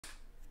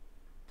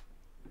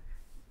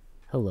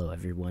Hello,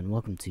 everyone.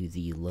 Welcome to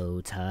the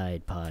Low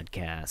Tide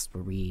Podcast,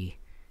 where we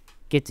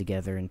get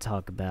together and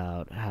talk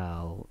about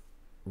how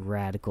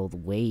radical the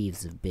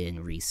waves have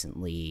been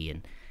recently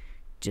and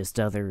just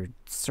other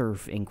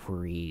surf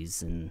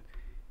inquiries and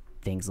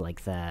things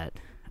like that.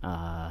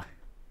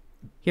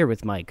 Here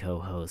with my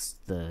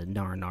co-host, the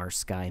Narnar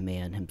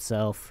Skyman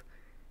himself.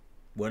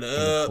 What up?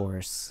 And of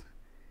course,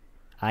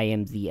 I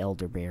am the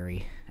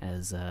Elderberry,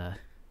 as the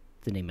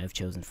name I've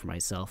chosen for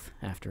myself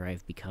after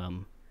I've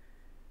become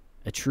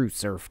a true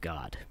surf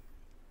god.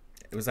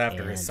 It was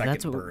after his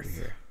second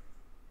birth.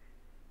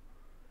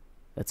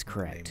 That's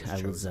correct.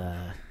 I was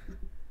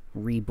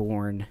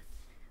reborn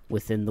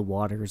within the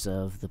waters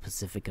of the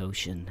Pacific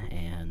Ocean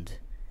and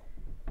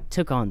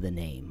took on the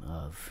name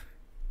of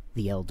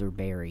the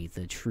Elderberry,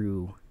 the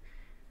true,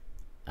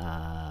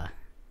 I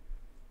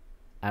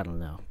don't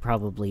know,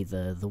 probably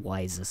the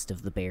wisest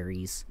of the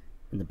berries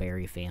in the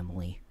berry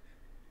family.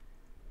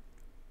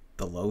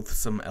 The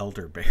loathsome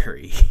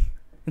elderberry.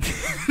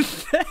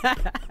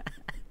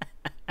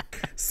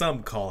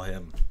 Some call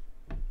him.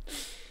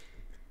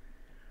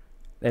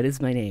 That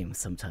is my name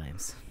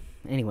sometimes.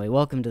 Anyway,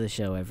 welcome to the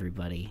show,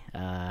 everybody.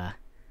 I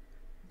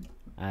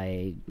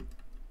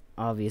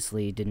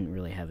obviously didn't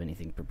really have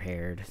anything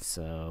prepared,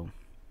 so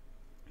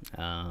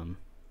that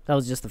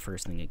was just the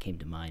first thing that came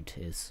to mind,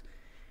 is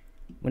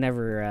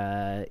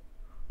whenever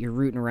you're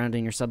rooting around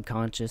in your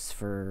subconscious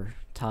for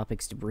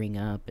topics to bring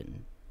up,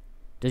 and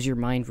does your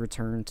mind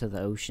return to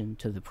the ocean,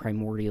 to the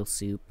primordial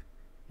soup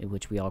in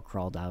which we all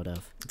crawled out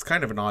of? It's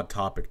kind of an odd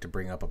topic to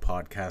bring up a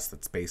podcast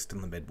that's based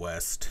in the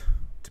Midwest,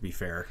 to be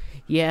fair.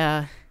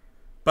 Yeah.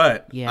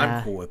 But yeah.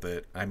 I'm cool with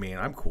it. I mean,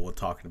 I'm cool with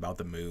talking about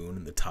the moon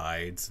and the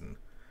tides and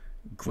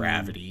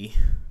gravity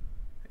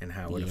and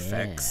how it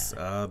affects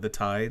the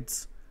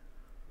tides.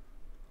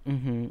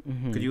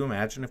 Could you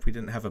imagine if we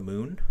didn't have a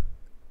moon?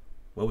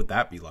 What would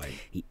that be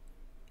like?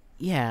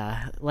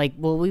 Yeah, like,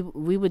 well,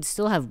 we would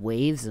still have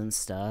waves and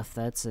stuff.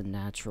 That's a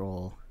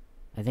natural,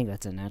 I think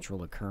that's a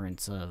natural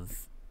occurrence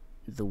of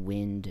the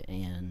wind,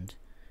 and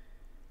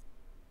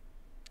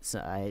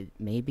so I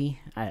mean,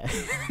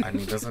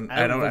 doesn't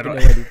I don't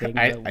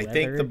I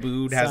think the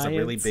moon has a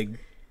really big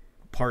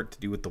part to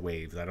do with the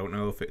waves. I don't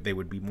know if they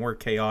would be more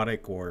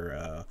chaotic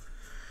or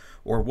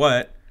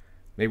what.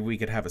 Maybe we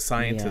could have a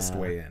scientist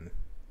weigh in.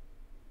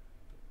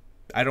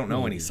 I don't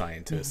know any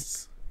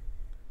scientists.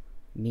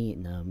 Me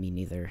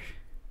neither.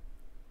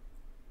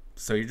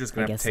 So you're just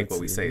going to have to take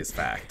what we say as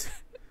fact.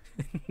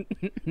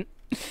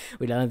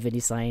 We don't have any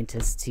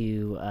scientists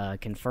to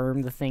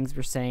confirm the things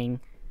we're saying,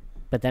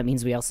 but that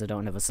means we also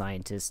don't have a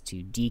scientist to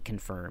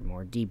deconfirm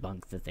or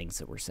debunk the things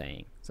that we're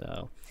saying.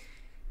 So,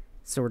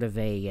 sort of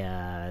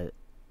a,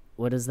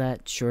 what is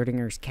that?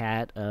 Schrodinger's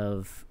cat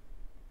of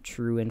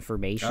true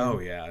information? Oh,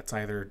 yeah. It's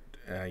either,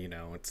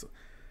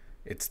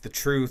 it's the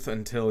truth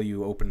until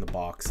you open the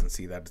box and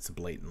see that it's a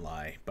blatant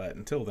lie. But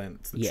until then,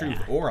 it's the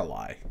truth or a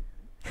lie.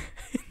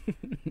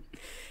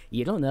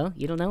 You don't know.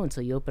 You don't know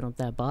until you open up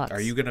that box. Are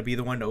you going to be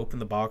the one to open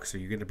the box? Or are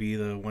you going to be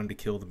the one to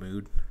kill the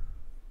mood?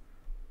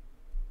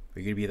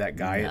 Are you going to be that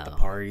guy at the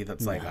party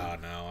that's like, oh,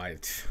 no,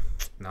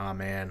 nah,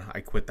 man,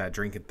 I quit that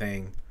drinking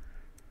thing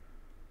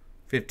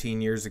 15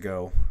 years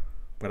ago.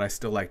 But I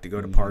still like to go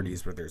to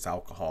parties where there's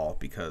alcohol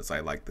because I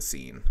like the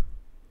scene.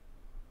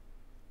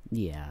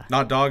 Yeah.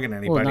 Not dogging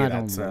anybody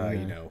that's,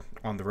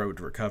 on the road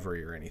to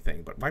recovery or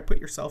anything, but why put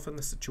yourself in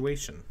the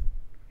situation?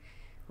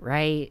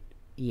 Right?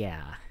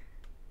 Yeah.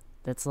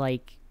 That's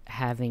like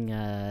having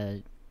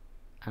an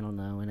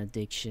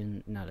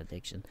addiction,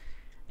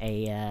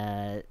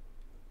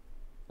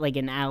 like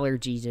an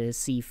allergy to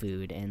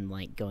seafood and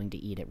like going to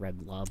eat at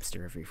Red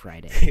Lobster every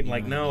Friday.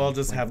 Like, no, I'll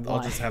just have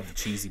the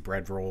cheesy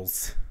bread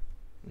rolls.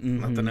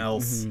 Nothing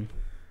else.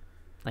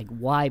 Like,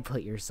 why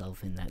put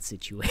yourself in that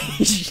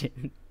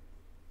situation?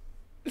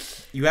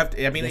 You have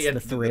to. I mean,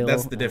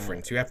 that's the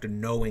difference. You have to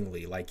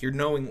knowingly, like, you're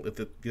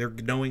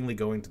knowingly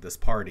going to this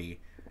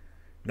party,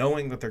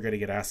 knowing that they're going to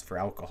get asked for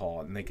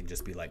alcohol, and they can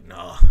just be like,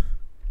 nah.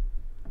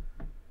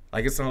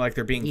 Like, it's not like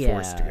they're being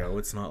forced to go.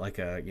 It's not like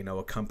a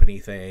company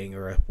thing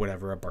or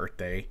a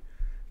birthday.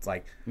 It's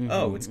like,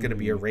 it's going to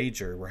be a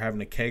rager. We're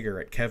having a kegger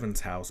at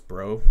Kevin's house,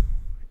 bro.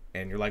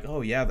 And you're like,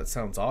 oh, yeah, that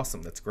sounds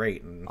awesome. That's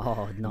great. And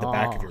in the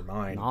back of your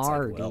mind, it's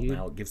like, well,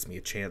 now it gives me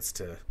a chance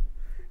to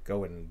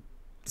go and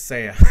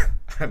say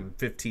I'm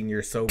 15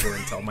 years sober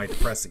and tell my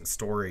depressing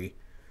story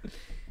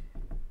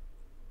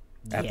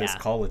at this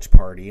college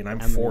party, and I'm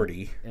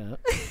 40.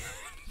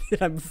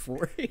 I'm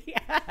 40.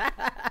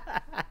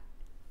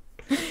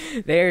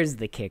 There's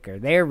the kicker.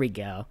 There we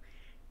go.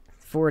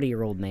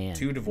 40-year-old man.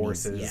 2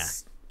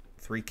 divorces,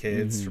 3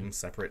 kids from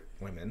separate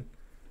women.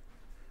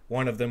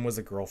 One of them was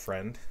a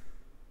girlfriend,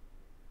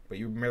 but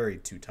you were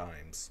married 2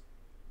 times.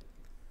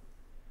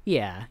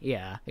 Yeah.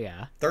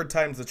 3rd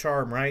time's the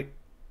charm, right?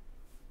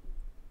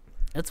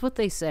 That's what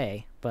they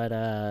say, but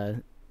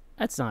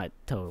that's not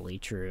totally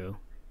true.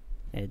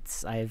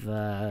 I've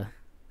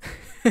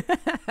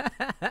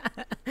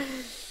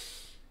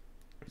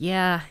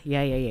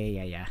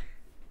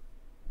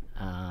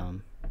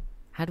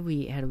how do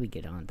we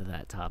get onto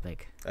that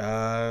topic?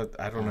 I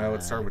don't know.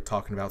 It started with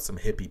talking about some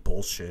hippie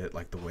bullshit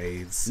like the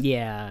waves.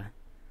 Yeah.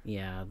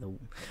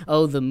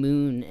 The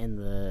moon and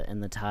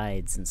the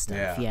tides and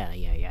stuff.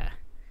 Yeah.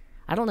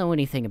 I don't know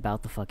anything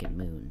about the fucking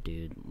moon,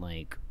 dude.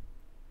 Like,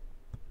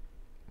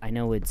 I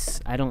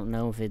don't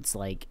know if it's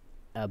like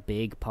a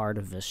big part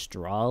of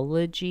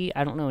astrology.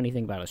 I don't know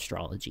anything about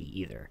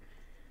astrology either.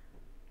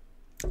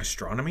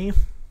 Astronomy?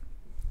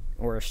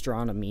 Or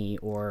astronomy,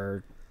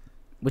 or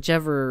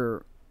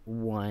whichever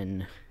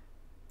one.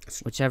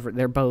 Whichever,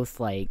 they're both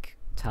like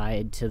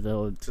tied to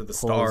the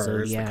stars,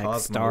 zodiac, the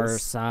cosmos, star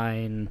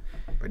sign.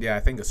 But yeah, I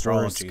think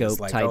astrology is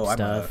like,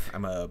 stuff.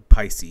 I'm a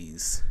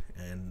Pisces,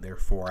 and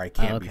therefore I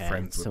can't be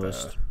friends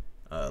with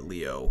a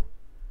Leo.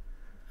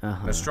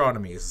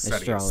 Astronomy is the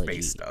study of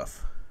space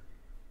stuff.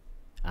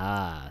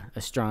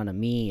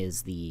 Astronomy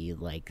is the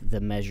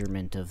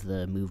measurement of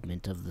the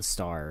movement of the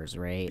stars,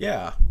 right?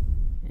 Yeah.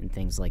 And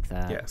things like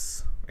that.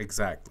 Yes,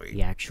 exactly.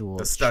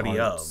 The study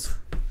charts.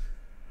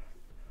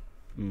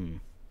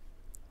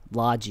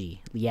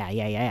 Logi.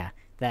 Yeah.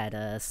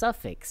 That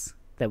suffix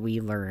that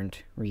we learned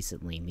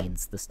recently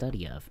means the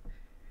study of.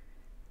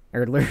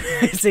 Or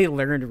I say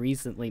learned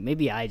recently.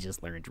 Maybe I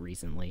just learned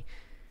recently.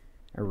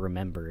 Or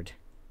remembered.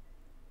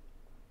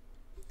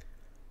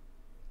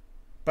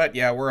 But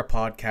yeah, we're a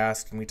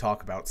podcast and we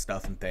talk about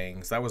stuff and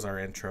things. That was our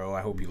intro.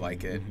 I hope you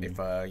like it. If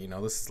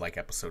this is like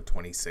episode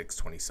 26,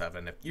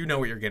 27. If you know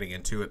what you're getting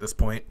into at this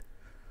point.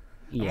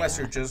 Yeah. Unless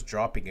you're just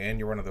dropping in,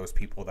 you're one of those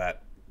people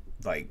that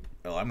like,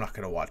 oh, I'm not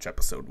going to watch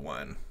episode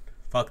 1.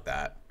 Fuck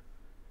that.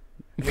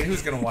 I mean,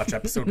 who's going to watch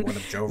episode 1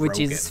 of Joe Rogan? Which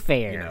is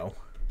fair. You know?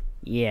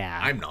 Yeah.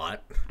 I'm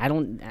not. I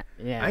don't.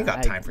 Yeah. I ain't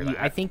got time for that.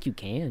 I think you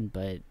can,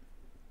 but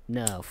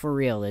no, for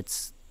real.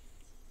 It's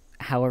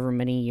however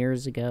many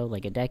years ago,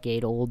 like a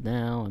decade old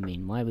now. I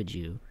mean, why would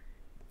you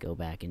go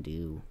back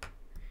and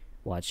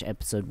watch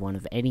episode 1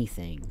 of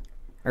anything?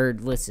 Or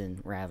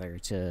listen, rather,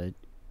 to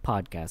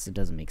podcasts. It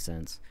doesn't make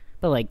sense.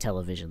 But like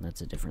television,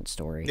 that's a different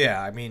story.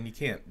 Yeah, I mean, you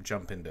can't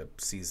jump into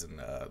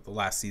the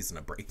last season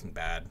of Breaking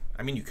Bad.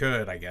 I mean, you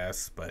could, I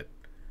guess, but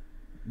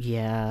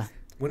yeah,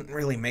 wouldn't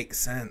really make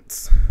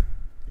sense.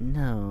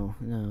 No.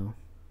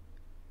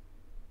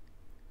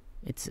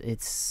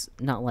 It's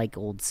not like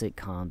old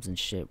sitcoms and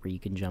shit where you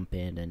can jump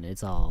in and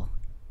it's all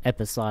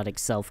episodic,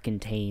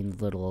 self-contained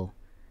little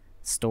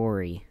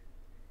story.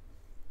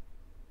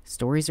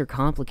 Stories are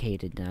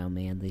complicated now,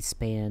 man. They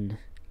span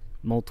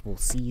multiple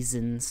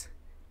seasons,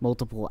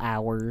 multiple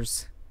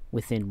hours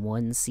within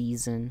one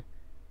season.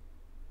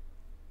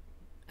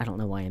 I don't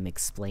know why I'm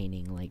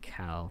explaining like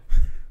how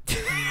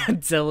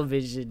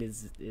television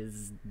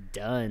is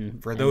done.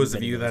 For those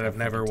of you that have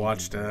never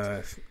watched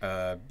a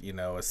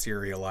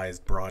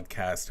serialized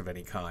broadcast of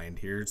any kind,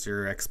 here's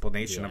your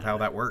explanation of how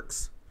that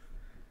works.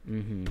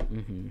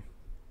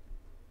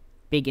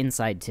 Big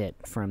inside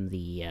tip from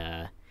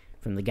the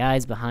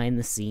guys behind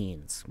the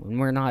scenes. When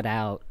we're not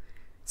out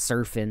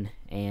surfing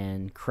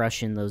and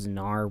crushing those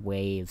NAR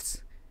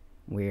waves,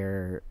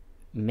 we're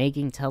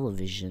making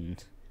television.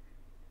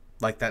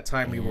 Like that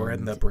time we were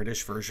in the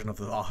British version of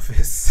The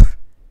Office.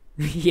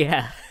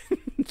 Yeah.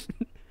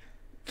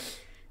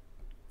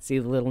 See,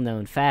 the little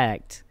known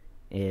fact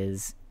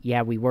is,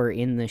 yeah, we were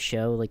in the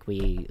show like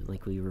we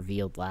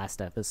revealed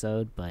last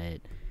episode,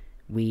 but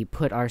we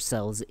put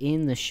ourselves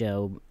in the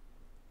show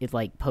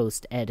like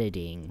post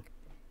editing,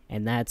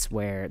 and that's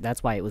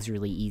why it was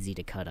really easy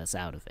to cut us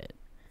out of it.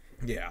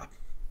 Yeah.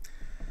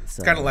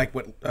 So, it's kind of like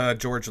what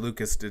George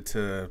Lucas did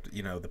to,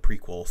 the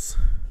prequels.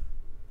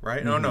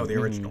 Right? No, the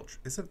original.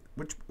 Is it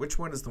which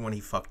one is the one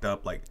he fucked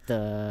up? Like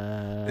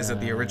is it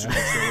the original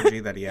trilogy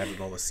that he added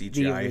all the CGI?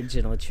 The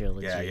original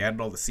trilogy. Yeah, he added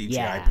all the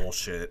CGI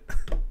bullshit.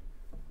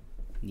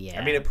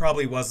 Yeah. I mean, it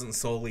probably wasn't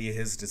solely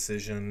his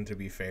decision, to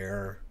be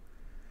fair.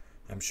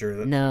 I'm sure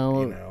that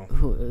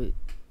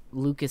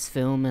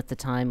Lucasfilm at the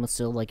time was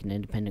still like an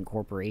independent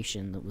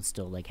corporation that was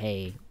still like,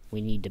 hey,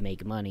 we need to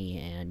make money,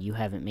 and you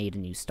haven't made a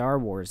new Star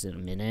Wars in a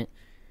minute.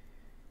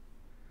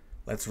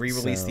 Let's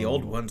re-release the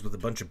old ones with a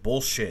bunch of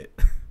bullshit.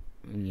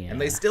 Yeah, and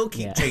they still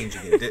keep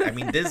changing it. I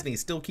mean, Disney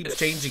still keeps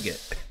changing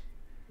it.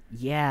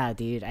 Yeah,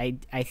 dude.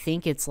 I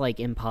think it's like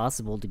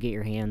impossible to get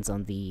your hands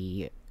on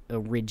the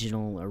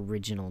original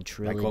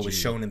trilogy. Like what was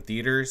shown in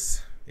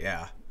theaters?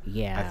 Yeah.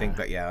 Yeah. I think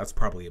that's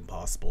probably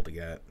impossible to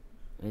get.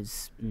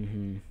 It's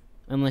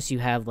unless you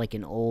have like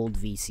an old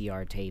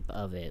VCR tape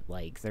of it.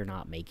 Like they're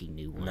not making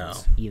new ones. No.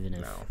 Even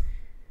if. No.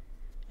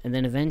 And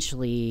then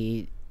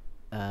eventually,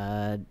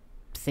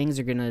 things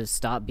are gonna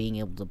stop being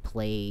able to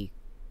play.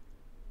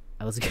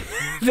 I was gonna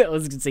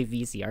say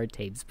VCR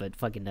tapes, but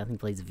fucking nothing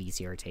plays a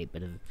VCR tape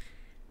but a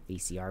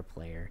VCR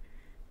player.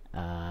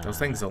 Those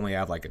things only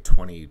have like a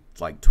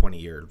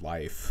 20-year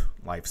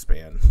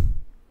lifespan.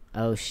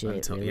 Oh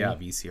shit! Really? Yeah,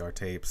 VCR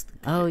tapes.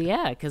 Oh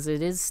yeah, because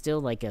it is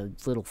still like a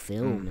little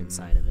film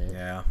inside of it.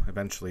 Yeah,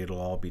 eventually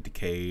it'll all be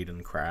decayed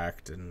and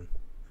cracked, and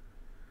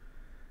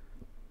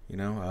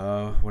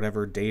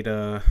whatever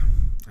data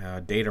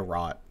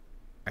rot,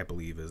 I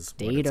believe is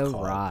what it's called. Data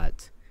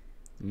rot.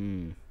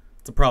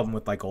 It's a problem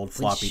with like old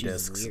floppy Which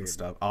is disks weird. and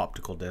stuff,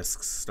 optical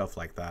disks, stuff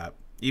like that.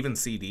 Even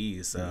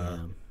CDs.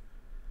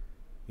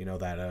 You know,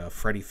 that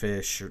Freddy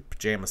Fish or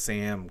Pajama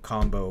Sam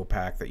combo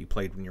pack that you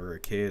played when you were a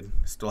kid.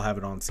 Still have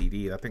it on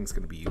CD. That thing's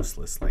going to be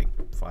useless like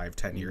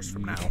 5-10 years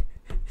from now.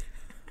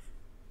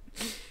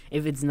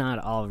 If it's not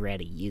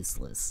already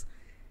useless.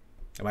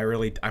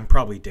 I'm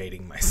probably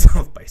dating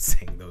myself by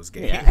saying those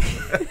games.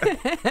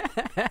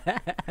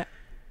 Yeah.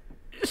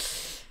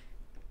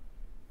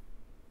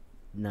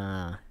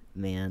 Nah,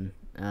 man.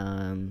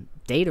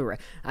 Data.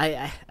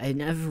 I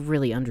never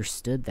really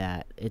understood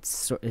that.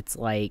 It's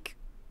like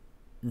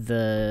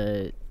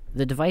the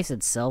device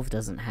itself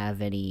doesn't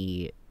have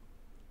any,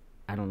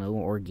 I don't know,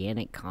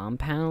 organic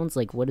compounds.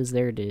 Like, what is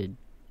there to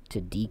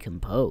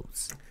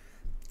decompose?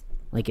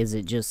 Like, is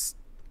it just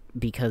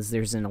because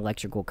there's an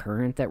electrical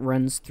current that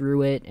runs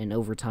through it, and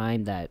over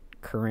time that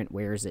current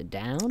wears it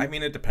down? I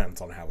mean, it depends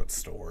on how it's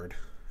stored,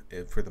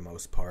 for the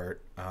most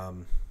part.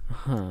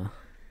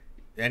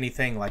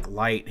 Anything like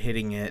light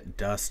hitting it,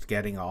 dust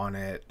getting on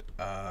it,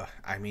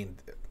 I mean,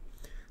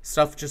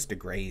 stuff just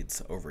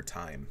degrades over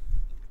time,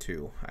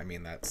 too. I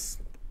mean, that's,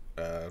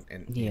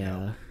 you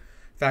know,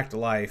 fact of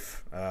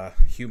life,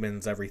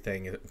 humans,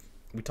 everything,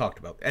 we talked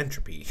about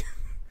entropy.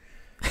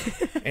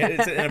 And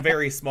it's in a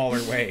very smaller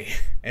way.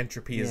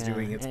 Entropy is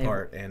doing its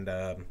part, and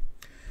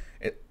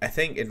I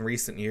think in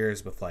recent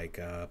years with like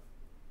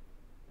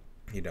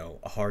you know,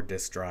 a hard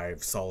disk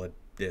drive, solid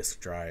disk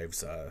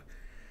drives,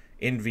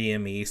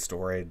 NVMe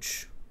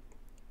storage,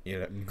 you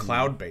know,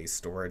 cloud-based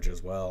storage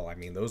as well. I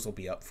mean, those will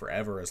be up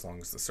forever as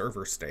long as the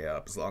servers stay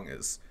up, as long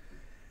as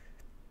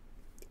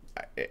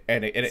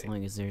as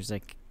long as there's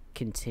a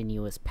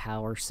continuous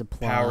power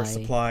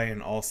supply,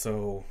 and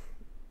also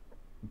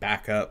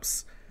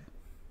backups.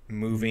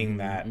 Moving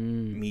that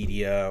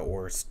media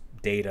or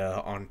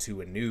data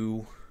onto a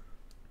new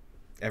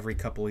every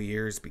couple of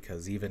years,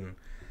 because even,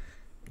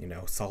 you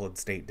know, solid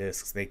state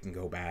disks, they can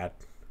go bad.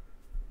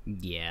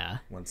 Yeah.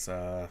 Once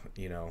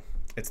you know,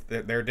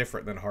 they're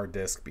different than hard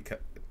disk, because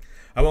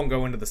I won't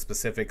go into the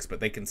specifics,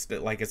 but they can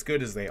still, like, as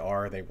good as they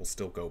are, they will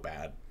still go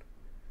bad.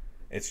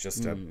 It's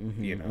just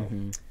you know,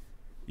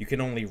 you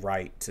can only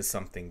write to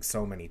something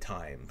so many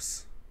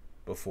times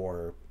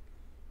before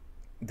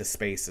the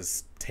space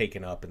is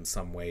taken up in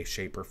some way,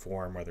 shape, or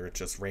form, whether it's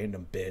just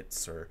random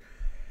bits or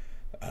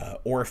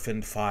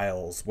orphaned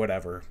files,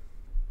 whatever.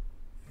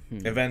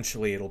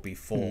 Eventually it'll be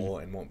full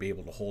and won't be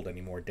able to hold any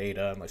more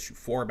data unless you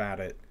format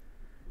it.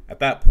 At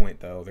that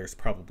point, though, there's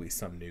probably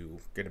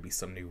going to be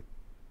some new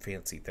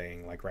fancy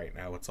thing. Like right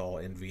now, it's all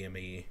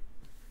NVMe.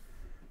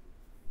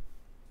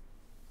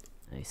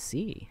 I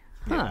see.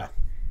 Yeah.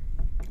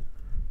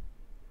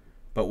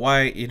 But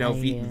why, you know,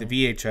 the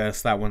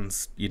VHS, that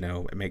one's, you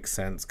know, it makes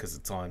sense because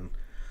it's on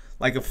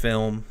like a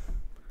film.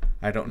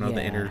 I don't know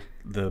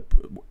the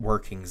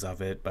workings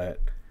of it, but,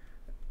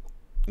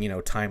 you know,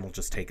 time will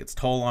just take its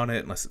toll on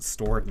it unless it's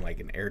stored in like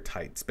an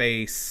airtight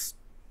space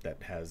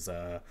that has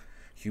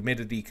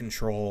humidity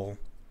control.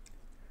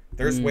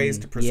 There's ways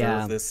to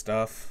preserve this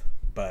stuff,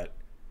 but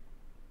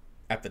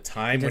at the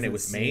time when it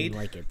was made,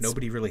 like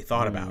nobody really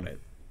thought about it.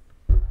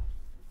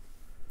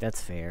 That's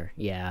fair.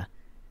 Yeah.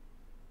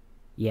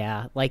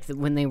 Yeah, like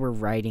when they were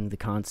writing the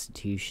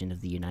Constitution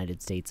of the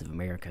United States of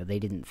America, they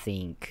didn't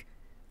think,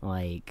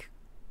 like,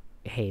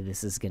 hey,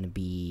 this is going to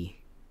be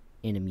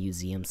in a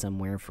museum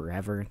somewhere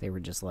forever. They were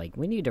just like,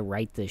 we need to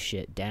write this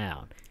shit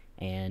down.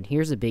 And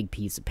here's a big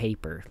piece of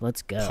paper.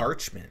 Let's go.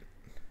 Parchment.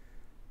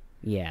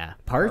 Yeah,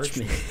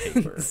 parchment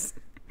paper.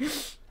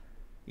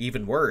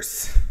 Even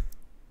worse.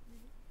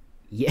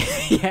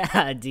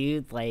 Yeah,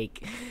 dude,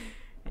 like...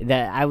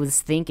 that I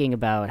was thinking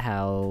about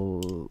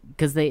how,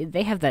 because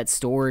they have that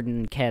stored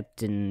and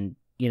kept in,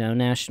 you know,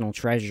 National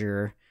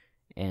Treasure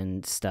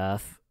and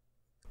stuff,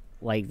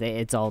 like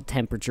it's all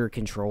temperature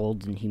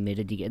controlled and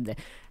humidity.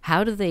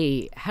 How do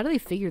they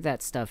figure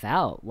that stuff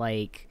out?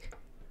 Like,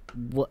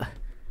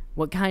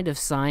 what kind of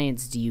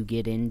science do you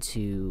get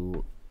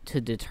into to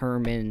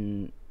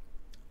determine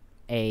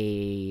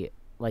an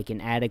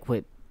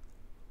adequate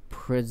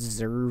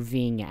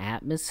preserving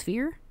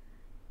atmosphere?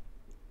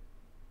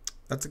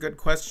 That's a good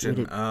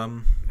question.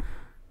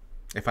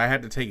 If I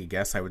had to take a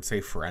guess, I would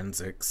say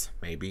forensics,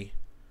 maybe.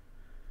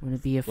 Would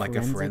it be a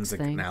forensic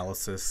thing?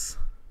 Analysis?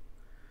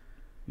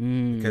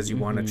 Because you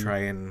want to try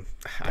and,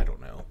 I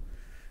don't know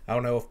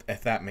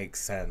if that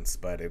makes sense,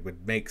 but it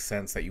would make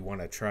sense that you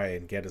want to try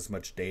and get as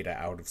much data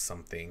out of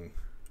something,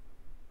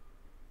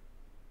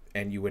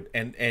 and you would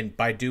and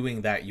by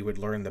doing that you would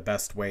learn the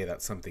best way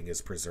that something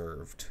is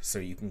preserved, so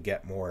you can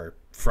get more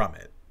from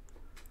it.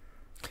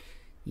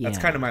 Yeah,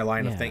 that's kind of my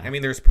line of thinking. I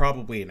mean, there's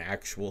probably an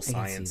actual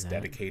science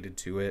dedicated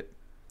to it.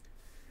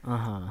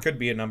 Could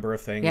be a number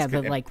of things. Yeah,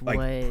 but like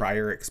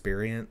prior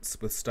experience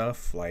with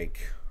stuff, like,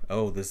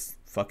 oh, this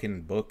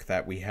fucking book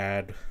that we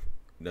had,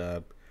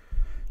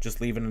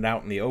 just leaving it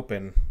out in the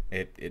open,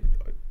 it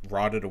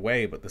rotted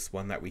away, but this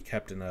one that we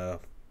kept in a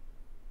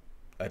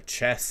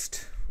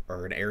chest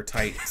or an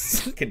airtight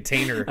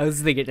container. I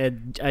was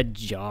thinking a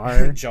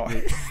jar.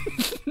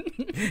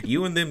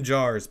 You and them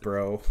jars,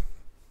 bro.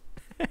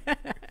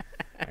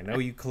 I know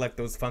you collect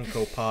those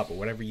Funko Pop, but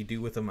whatever you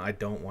do with them, I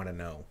don't want to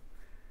know.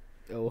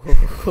 Oh,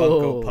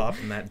 Funko Pop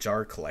in that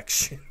jar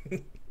collection.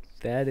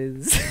 that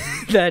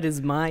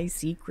is my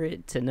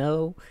secret to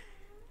know,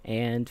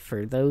 and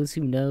for those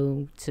who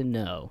know to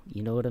know.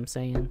 You know what I'm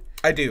saying?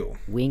 I do.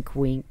 Wink,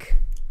 wink,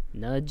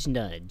 nudge,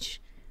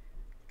 nudge.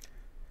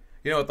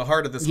 You know, at the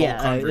heart of this whole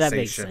conversation, that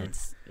makes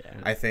sense. Yeah.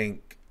 I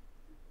think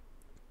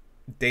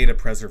data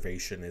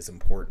preservation is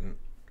important.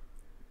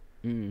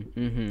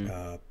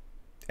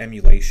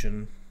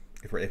 Emulation,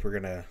 if we're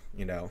gonna,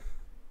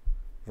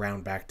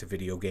 round back to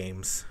video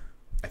games,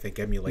 I think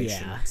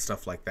emulation,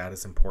 stuff like that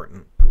is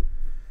important.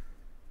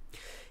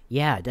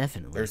 Yeah,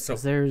 definitely. There's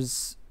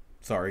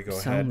sorry, go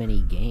ahead. So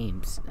many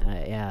games.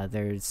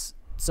 There's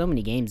so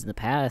many games in the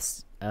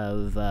past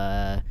of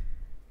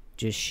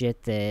just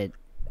shit that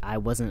I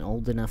wasn't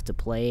old enough to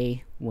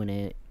play when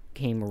it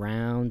came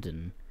around,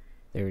 and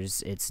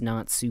it's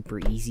not super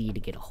easy to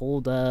get a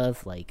hold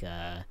of, like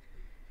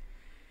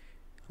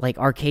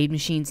arcade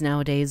machines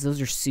nowadays.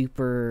 Those are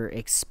super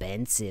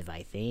expensive,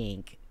 I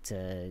think,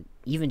 to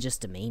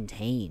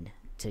maintain,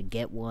 to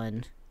get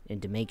one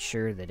and to make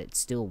sure that it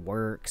still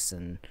works.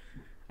 And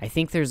I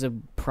think there's a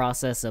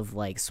process of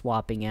like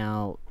swapping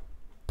out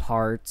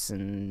parts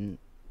and,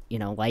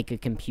 like a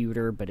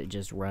computer, but it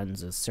just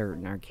runs a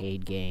certain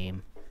arcade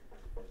game.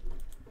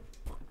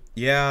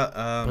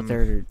 Yeah, but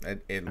they're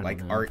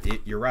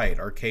you're right.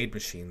 Arcade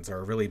machines are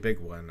a really big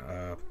one.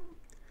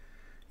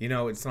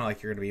 It's not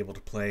like you're gonna be able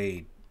to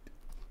play.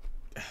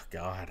 Oh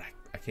God,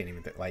 I can't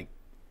even think. Like,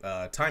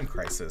 Time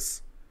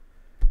Crisis.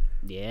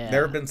 Yeah,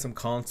 there have been some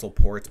console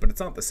ports, but it's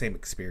not the same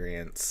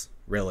experience,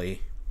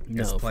 really.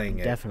 No, playing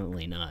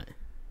definitely not.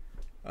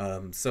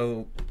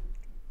 So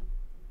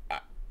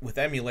with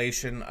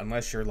emulation,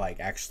 unless you're like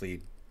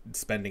actually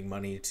spending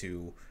money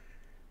to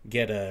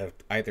get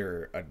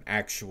either an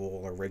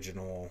actual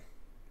original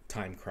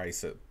Time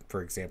Crisis,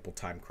 for example,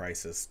 Time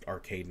Crisis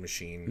arcade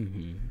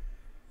machine,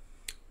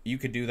 you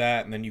could do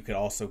that, and then you could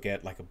also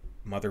get like a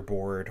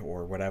motherboard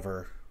or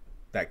whatever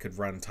that could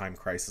run Time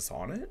Crisis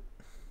on it.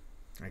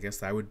 I guess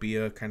that would be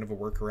a kind of a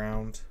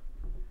workaround.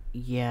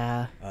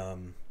 Yeah.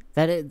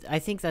 I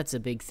think that's a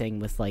big thing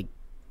with like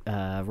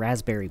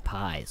Raspberry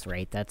Pis,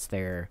 right? That's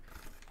their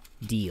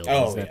deal.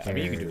 Oh, yeah. I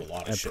mean, you can do a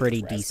lot of shit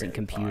pretty with decent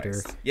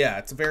computer. Pis. Yeah,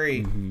 it's a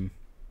very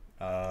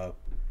I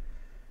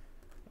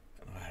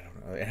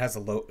don't know. It has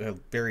a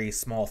very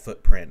small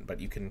footprint, but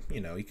you can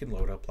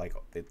load up like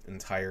the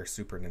entire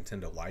Super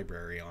Nintendo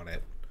library on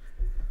it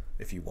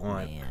if you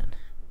want. Man.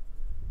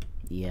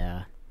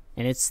 Yeah.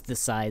 And it's the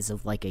size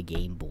of like a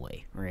Game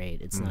Boy, right?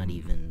 It's not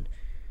even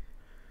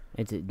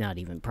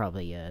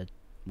probably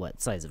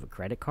size of a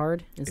credit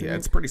card, isn't it? Yeah,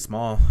 it's pretty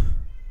small.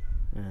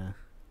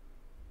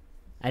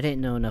 I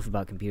didn't know enough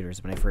about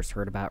computers when I first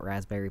heard about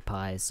Raspberry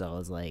Pi, so I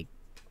was like,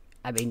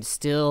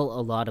 still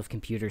a lot of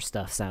computer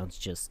stuff sounds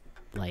just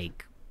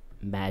like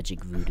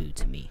magic voodoo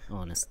to me,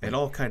 honestly. It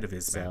all kind of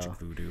is magic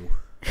voodoo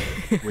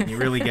when you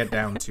really get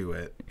down to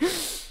it.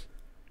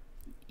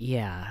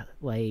 Yeah,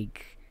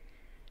 like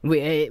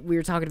we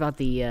were talking about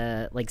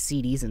the like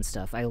CDs and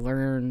stuff. I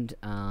learned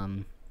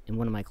in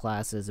one of my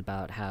classes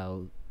about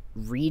how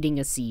reading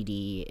a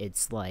CD,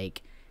 it's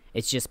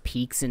just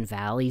peaks and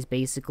valleys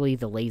basically.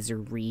 The laser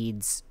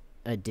reads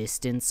a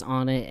distance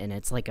on it, and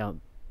it's like a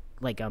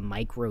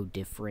micro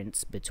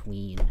difference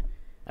between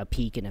a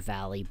peak and a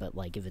valley, but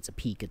like if it's a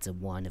peak it's a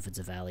 1, if it's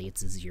a valley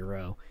it's a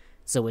 0.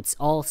 So it's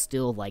all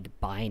still like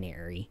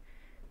binary,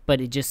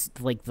 but it just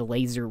like the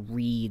laser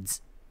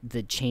reads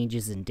the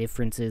changes and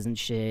differences and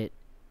shit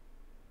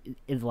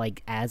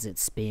like as it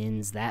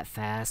spins that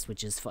fast,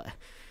 which is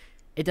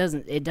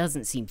it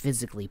doesn't seem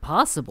physically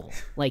possible.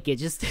 Like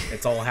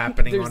it's all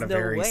happening on a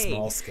very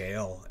small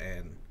scale,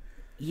 and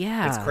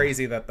it's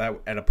crazy that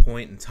at a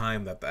point in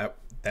time that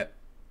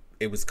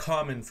it was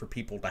common for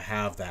people to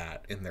have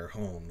that in their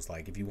homes.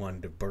 Like if you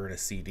wanted to burn a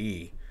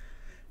CD,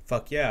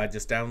 fuck yeah, I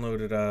just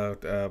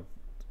downloaded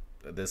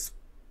this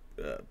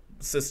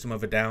System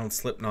of a Down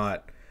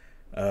Slipknot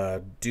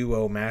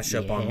duo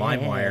mashup on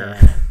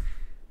LimeWire.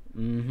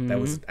 That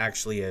was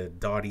actually a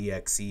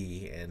 .exe,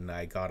 and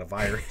I got a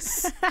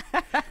virus.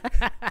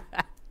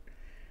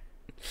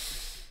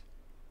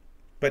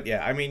 But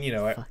yeah, I mean,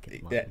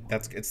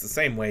 it's the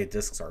same way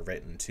discs are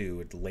written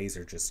too. The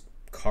laser just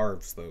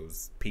carves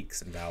those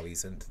peaks and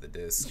valleys into the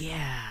disc.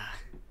 Yeah,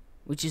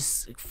 which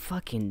is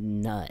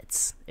fucking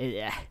nuts.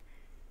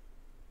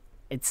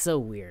 It's so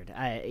weird.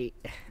 I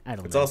don't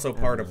know. It's also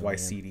part of why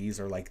CDs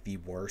are like the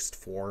worst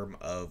form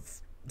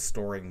of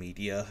storing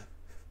media.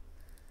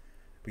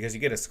 Because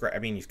you get a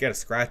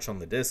scratch on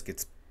the disc,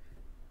 it's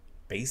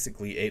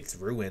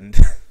ruined.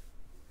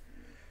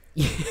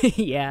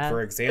 Yeah.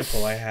 For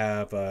example, I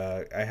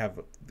have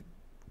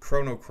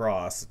Chrono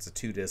Cross. It's a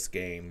 2-disc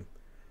game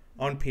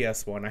on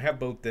PS1. I have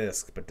both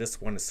discs, but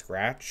disc 1 is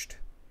scratched,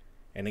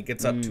 and it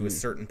gets up to a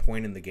certain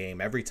point in the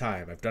game every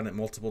time. I've done it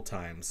multiple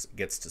times. It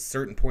gets to a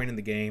certain point in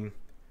the game,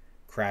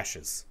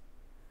 crashes.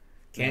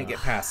 Can't get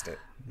past it.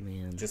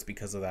 Man. Just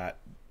because of that,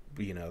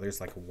 there's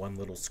like one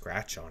little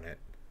scratch on it.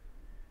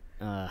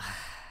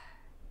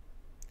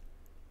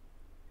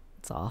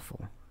 It's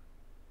awful.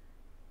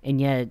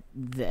 And yet,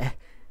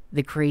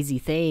 the crazy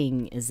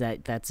thing is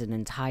that that's an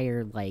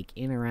entire, like,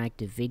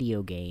 interactive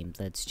video game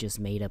that's just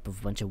made up of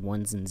a bunch of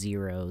ones and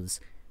zeros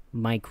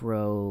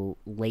micro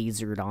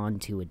lasered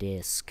onto a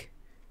disc.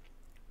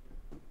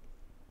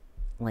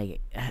 Like,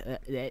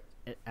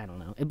 I don't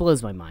know. It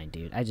blows my mind,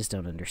 dude. I just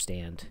don't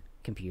understand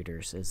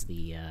computers as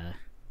the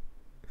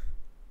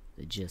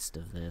gist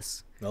of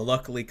this. Well,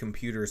 luckily,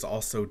 computers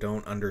also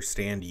don't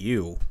understand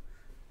you.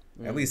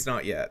 At least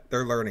not yet.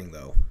 They're learning,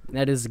 though.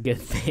 That is a good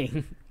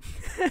thing.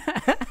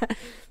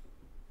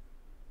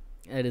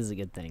 That is a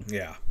good thing.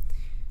 Yeah.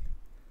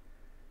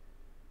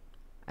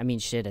 I mean,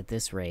 shit, at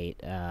this rate,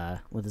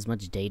 with as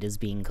much data as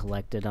being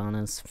collected on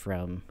us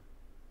from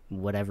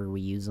whatever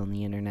we use on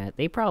the internet,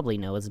 they probably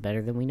know us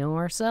better than we know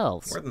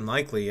ourselves. More than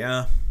likely,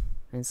 yeah.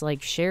 And it's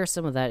like, share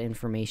some of that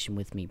information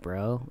with me,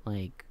 bro.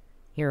 Like,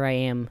 here I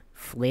am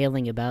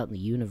flailing about in the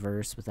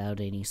universe without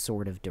any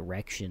sort of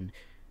direction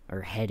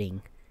or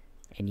heading.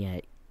 And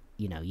yet,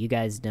 you know, you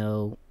guys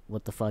know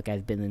what the fuck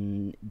I've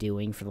been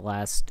doing for the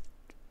last,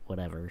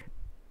 whatever,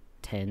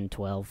 10,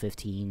 12,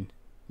 15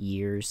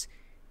 years.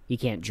 You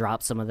can't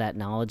drop some of that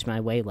knowledge my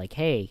way, like,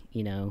 hey,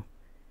 you know,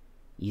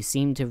 you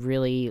seem to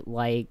really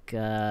like,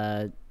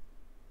 I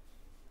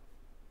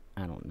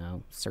don't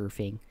know,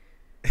 surfing.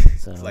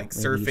 So it's like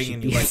surfing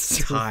and you like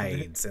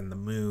tides and the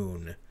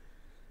moon.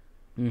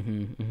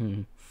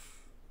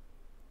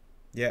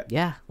 Yeah.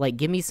 Yeah, like,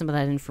 give me some of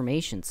that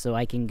information so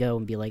I can go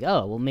and be like,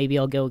 oh, well, maybe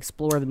I'll go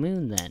explore the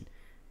moon then.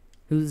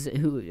 Who's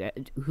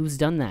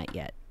done that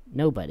yet?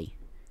 Nobody.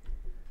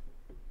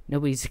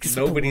 Nobody's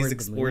explored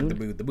the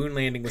moon. The moon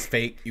landing was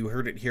fake. You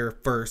heard it here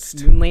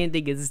first. Moon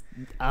landing is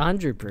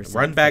 100%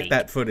 Run back fake.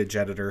 that footage,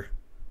 editor.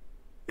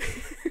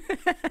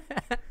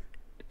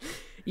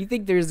 You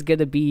think there's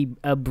gonna be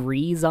a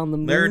breeze on the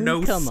moon? There are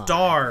no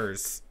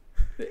stars.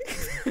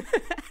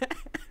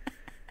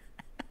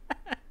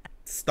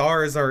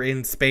 Stars are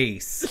in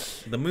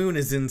space. The moon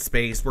is in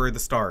space. Where are the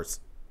stars?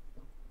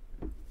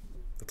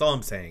 That's all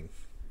I'm saying.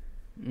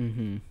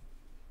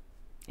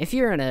 If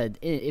you're in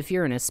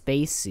a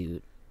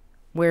spacesuit,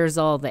 where's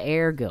all the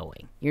air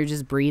going? You're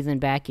just breathing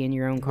back in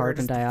your own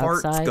carbon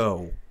dioxide. Farts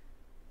go.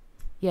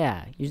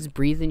 Yeah, you're just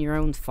breathing your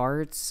own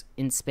farts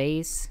in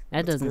space.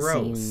 That That's doesn't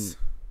gross.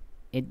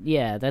 seem.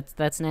 Yeah,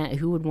 that's not.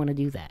 Who would want to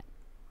do that?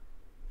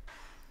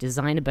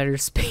 Design a better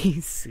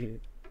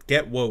spacesuit.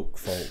 Get woke,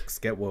 folks.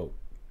 Get woke.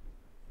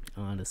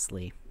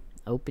 Honestly,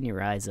 open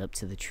your eyes up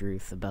to the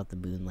truth about the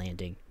moon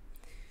landing.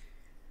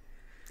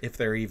 If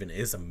there even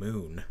is a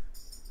moon.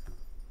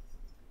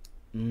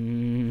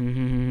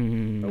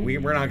 But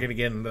we're not gonna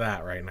get into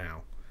that right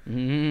now.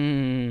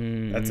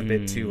 That's a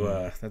bit too.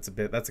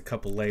 That's a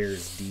couple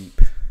layers deep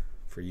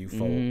for you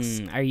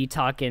folks. Are you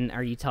talking?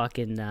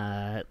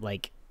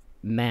 Like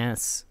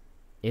mass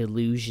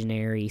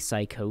illusionary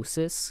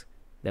psychosis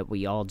that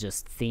we all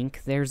just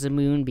think there's a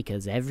moon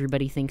because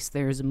everybody thinks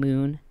there's a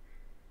moon?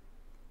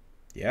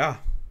 Yeah.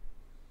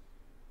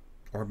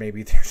 Or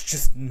maybe there's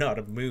just not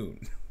a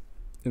moon.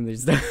 And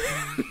there's that.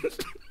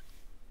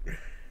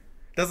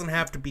 Doesn't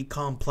have to be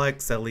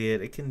complex,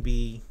 Elliot. It can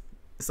be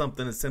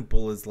something as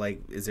simple as,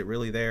 like, is it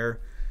really there?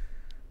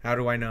 How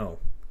do I know?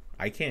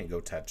 I can't go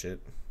touch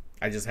it.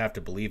 I just have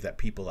to believe that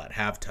people that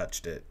have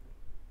touched it.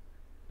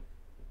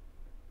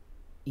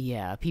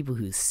 Yeah, people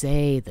who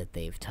say that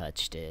they've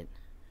touched it.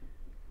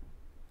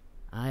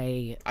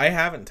 I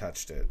haven't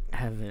touched it.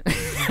 haven't.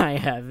 I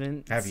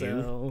haven't. Have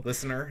you,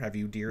 listener? Have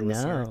you, dear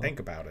listener?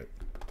 Think about it.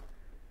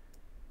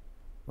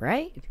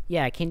 Right?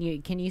 Yeah. Can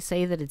you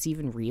say that it's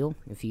even real?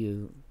 If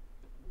you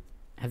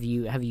have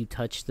you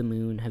touched the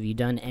moon? Have you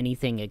done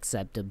anything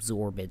except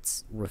absorb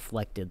its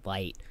reflected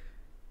light?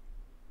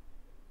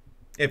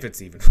 If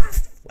it's even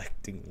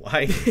reflecting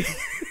light.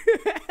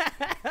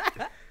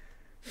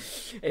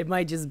 It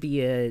might just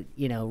be a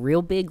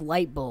real big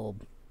light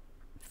bulb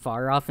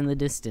far off in the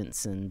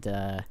distance,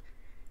 and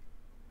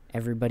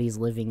everybody's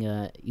living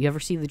a. You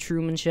ever see the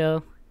Truman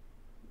Show?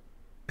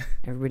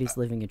 Everybody's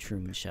living a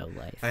Truman Show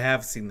life. I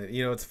have seen that.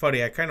 It's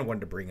funny. I kind of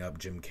wanted to bring up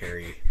Jim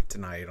Carrey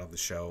tonight on the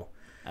show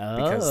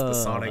because the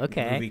Sonic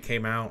movie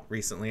came out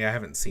recently. I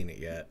haven't seen it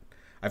yet.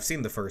 I've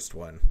seen the first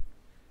one.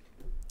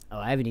 Oh,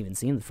 I haven't even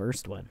seen the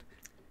first one,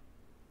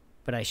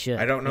 but I should.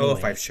 I don't know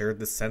if I've shared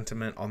this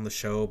sentiment on the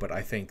show, but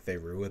I think they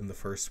ruined the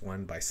first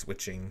one by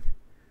switching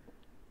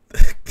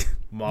the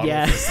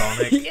model for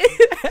Sonic.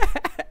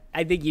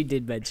 I think you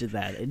did mention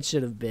that. It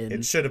should have been.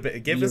 It should have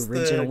been. Give us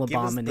the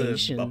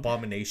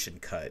Abomination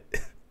cut.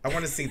 I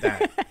want to see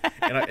that,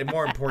 and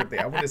more importantly,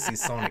 I want to see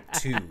Sonic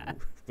 2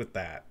 with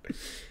that.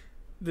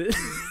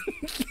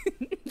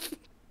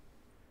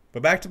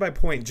 But back to my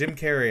point, Jim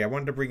Carrey. I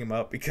wanted to bring him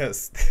up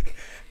because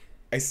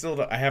I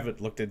haven't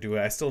looked into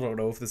it. I still don't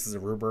know if this is a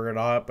rumor or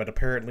not. But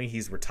apparently,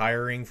 he's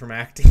retiring from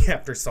acting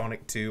after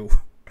Sonic 2.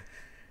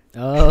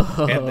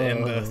 Oh,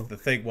 and the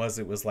thing was,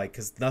 it was like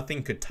because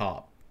nothing could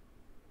top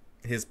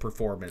his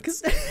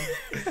performance.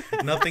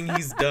 Nothing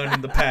he's done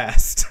in the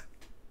past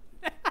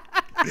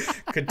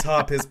could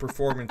top his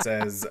performance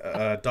as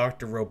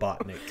Dr.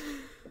 Robotnik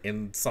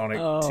in Sonic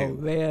 2. Oh,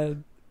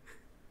 man.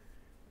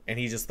 And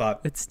he just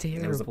thought it's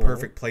terrible. It was the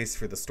perfect place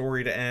for the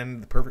story to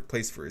end, the perfect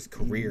place for his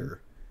career.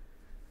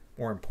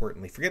 More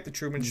importantly, forget the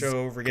Truman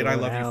Show, forget I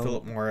Love You,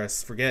 Philip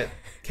Morris, forget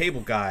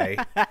Cable Guy,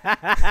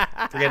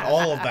 forget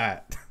all of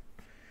that.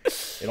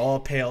 It all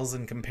pales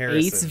in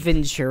comparison. Ace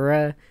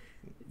Ventura,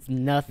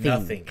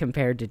 nothing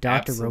compared to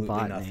Dr. Absolutely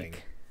Robotnik. Nothing.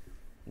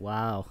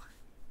 Wow.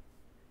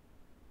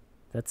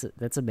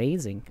 That's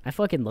amazing. I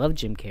fucking love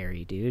Jim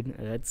Carrey, dude.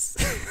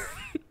 That's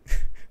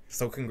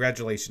So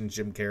congratulations,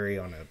 Jim Carrey,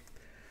 on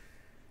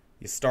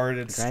you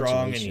started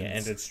strong and you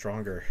ended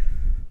stronger.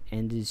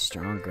 Ended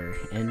stronger.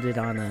 Ended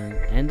on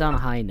a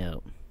high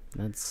note.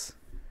 That's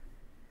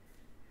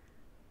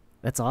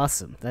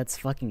awesome. That's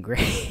fucking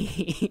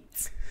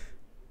great.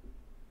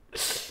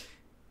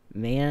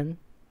 Man,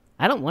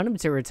 I don't want him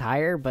to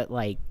retire, but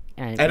like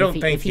I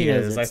don't think he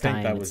is. I think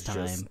time, that was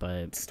just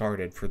but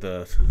started for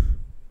that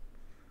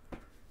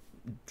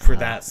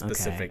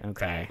specific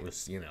fact. It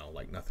was,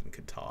 like nothing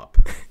could top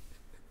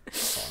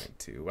Sonic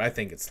 2. I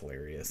think it's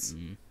hilarious.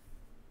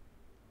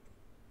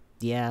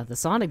 Yeah, the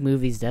Sonic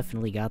movies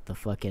definitely got the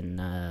fucking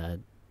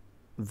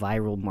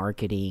viral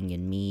marketing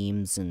and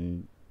memes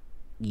and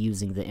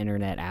using the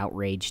internet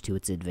outrage to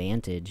its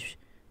advantage.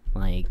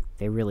 Like,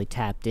 they really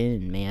tapped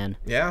in, man.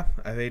 Yeah,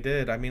 they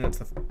did. I mean,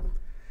 it's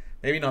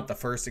maybe not the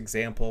first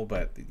example,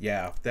 but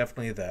yeah,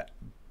 definitely the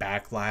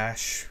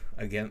backlash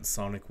against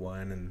Sonic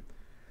 1 and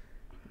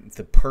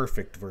the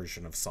perfect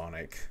version of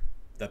Sonic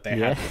that they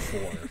had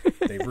before.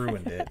 They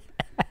ruined it.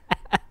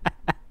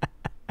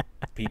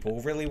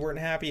 People really weren't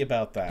happy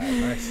about that.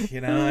 I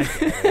get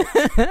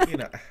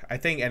it. I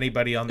think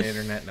anybody on the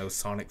internet knows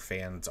Sonic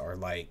fans are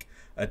like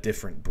a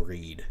different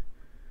breed.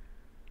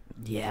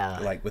 Yeah.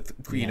 Like with,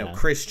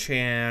 Chris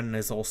Chan,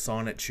 his whole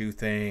Sonic Chew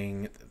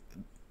thing,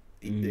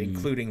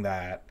 including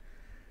that.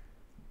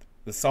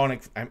 The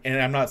Sonic,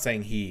 and I'm not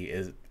saying he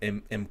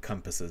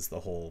encompasses the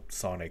whole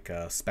Sonic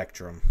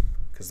spectrum,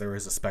 because there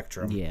is a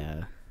spectrum.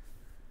 Yeah.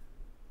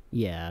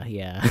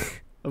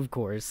 Of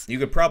course. You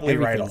could probably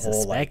write a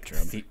whole like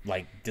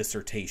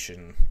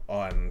dissertation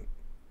on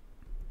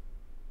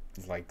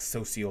like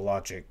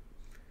sociologic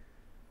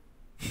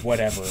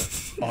whatever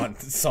on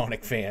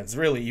Sonic fans.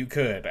 Really, you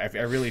could. I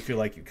really feel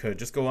like you could.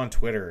 Just go on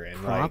Twitter and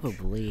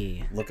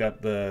probably look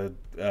up the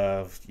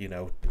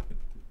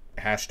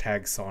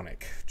hashtag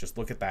Sonic. Just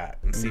look at that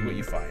and see what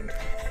you find.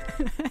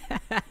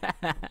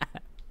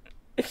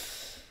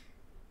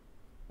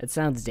 It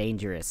sounds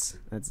dangerous.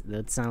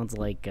 That sounds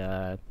like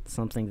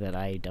something that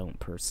I don't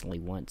personally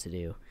want to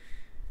do.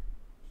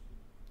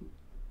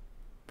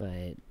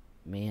 But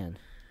man,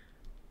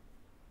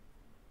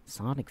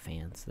 Sonic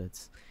fans.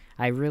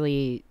 I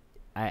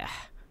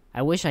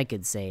wish I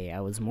could say I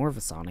was more of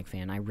a Sonic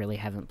fan. I really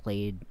haven't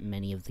played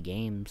many of the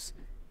games.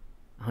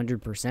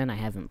 100%. I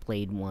haven't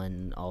played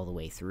one all the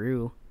way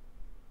through.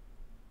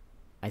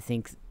 I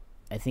think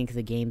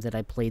the game that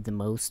I played the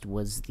most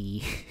was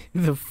the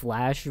the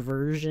Flash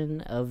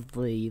version of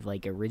the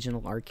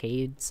original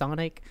arcade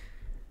Sonic.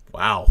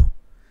 Wow.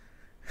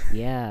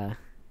 Yeah.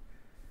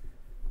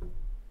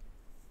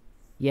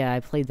 Yeah, I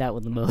played that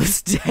one the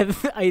most,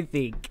 I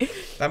think.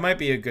 That might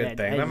be a good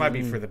thing. That might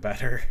be for the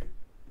better.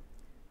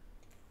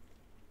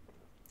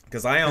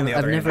 Because on the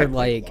other hand, I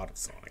played a lot of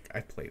Sonic.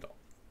 I played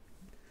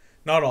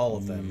not all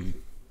of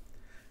them.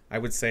 I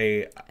would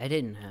say I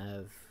didn't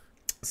have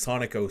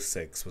Sonic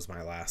 06 was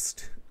my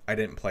last. I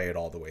didn't play it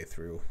all the way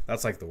through.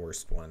 That's like the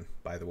worst one,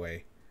 by the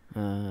way.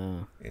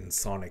 In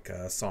Sonic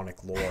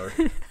lore.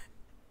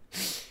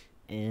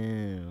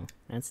 Ew,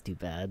 that's too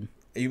bad.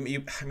 I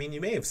mean, you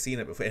may have seen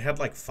it before. It had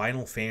like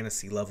Final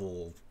Fantasy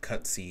level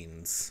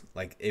cutscenes.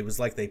 Like it was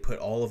like they put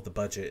all of the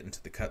budget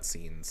into the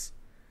cutscenes.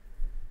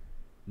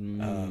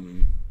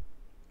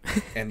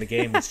 And the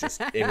game was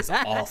it was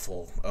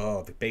awful.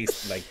 Oh, the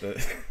base,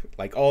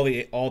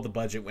 all the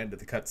budget went to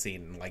the cutscene,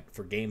 and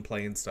for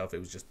gameplay and stuff, it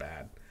was just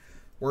bad.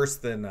 Worse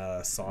than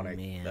Sonic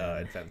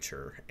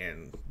Adventure,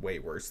 and way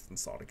worse than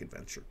Sonic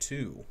Adventure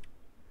 2.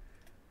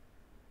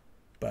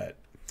 But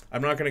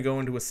I'm not going to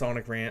go into a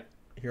Sonic rant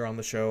here on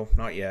the show.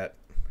 Not yet.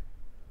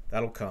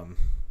 That'll come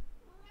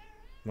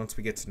once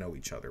we get to know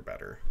each other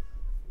better.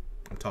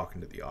 I'm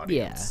talking to the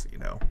audience,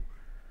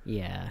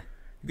 Yeah.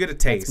 You get a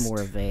taste. That's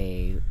more of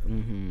a...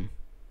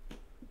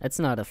 That's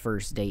not a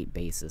first date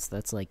basis.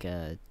 That's like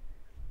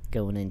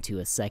going into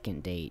a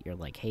second date. You're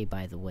like, hey,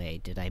 by the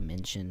way, did I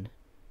mention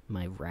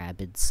my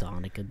rabid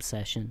Sonic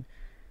obsession?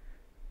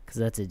 Because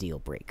that's a deal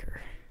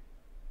breaker.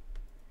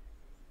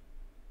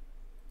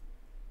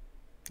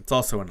 It's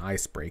also an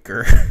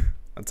icebreaker.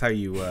 That's how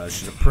you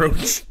should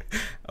approach.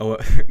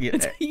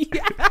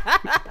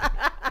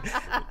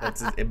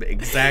 That's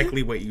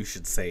exactly what you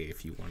should say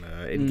if you want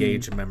to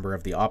engage a member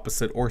of the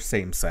opposite or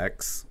same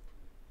sex.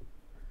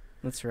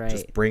 That's right.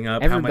 Just bring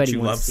up Everybody how much you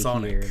love wants to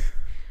Sonic.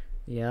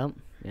 Yep.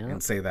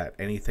 And say that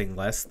anything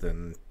less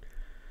than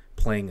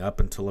playing up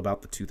until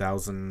about the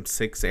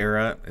 2006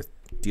 era, a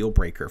deal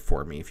breaker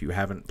for me. If you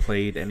haven't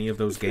played any of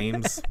those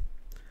games,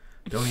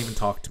 don't even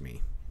talk to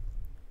me.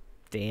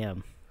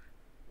 Damn.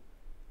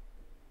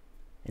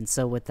 And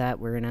so with that,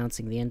 we're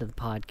announcing the end of the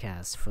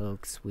podcast,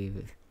 folks.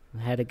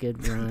 Had a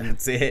good run.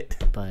 That's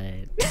it.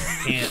 But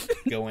Can't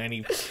go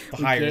any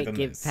higher than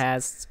this.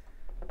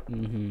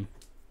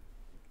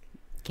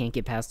 Can't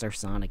get past our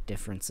Sonic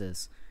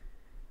differences.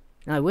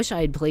 Now, I wish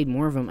I had played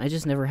more of them. I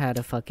just never had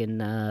a fucking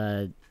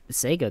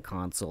Sega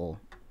console.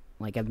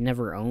 Like, I've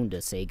never owned a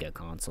Sega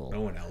console.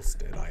 No one else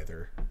did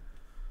either.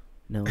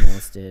 No one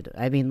else did.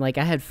 I mean, like,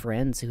 I had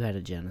friends who had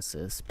a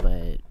Genesis,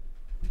 but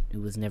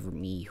it was never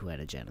me who had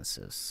a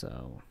Genesis,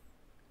 so...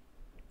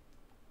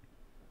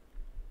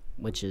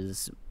 Which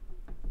is...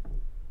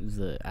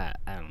 I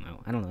don't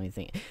know. I don't know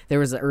anything. There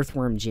was the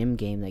Earthworm Jim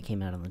game that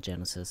came out on the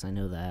Genesis. I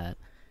know that.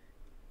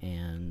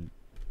 And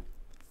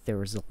there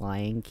was a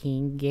Lion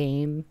King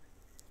game.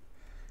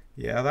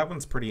 Yeah, that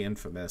one's pretty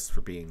infamous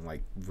for being,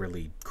 like,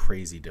 really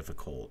crazy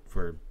difficult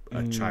for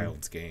a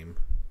child's game.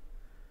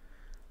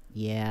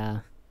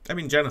 Yeah. I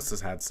mean,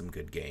 Genesis had some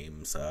good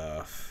games.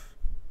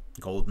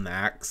 Golden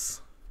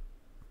Axe.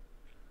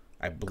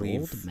 I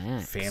believe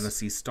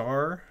Phantasy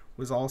Star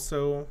was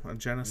also a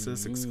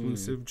Genesis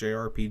exclusive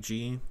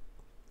JRPG.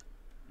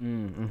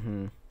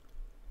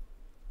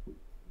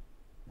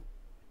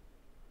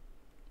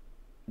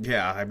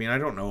 Yeah, I mean, I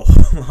don't know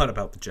a lot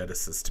about the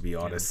Genesis, to be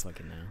honest.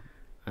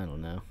 I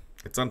don't know.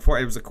 It's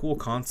unfortunate. It was a cool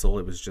console.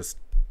 It was just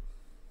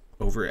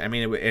over. I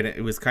mean,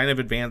 it was kind of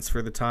advanced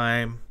for the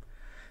time.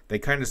 They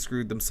kind of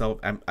screwed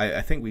themselves.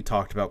 I think we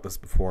talked about this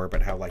before,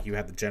 but how like you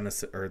had the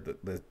Genesis or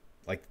the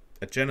like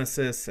a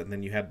Genesis, and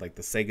then you had like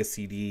the Sega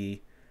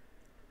CD,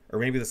 or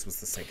maybe this was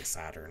the Sega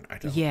Saturn. I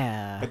don't know.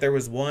 Yeah. But there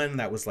was one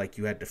that was like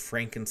you had to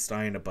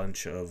Frankenstein a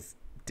bunch of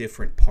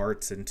different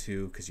parts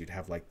into, because you'd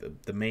have like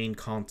the main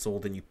console,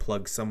 then you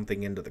plug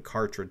something into the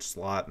cartridge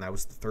slot, and that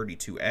was the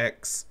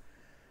 32X.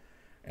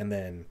 And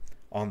then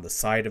on the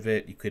side of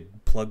it, you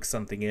could plug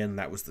something in.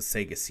 That was the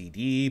Sega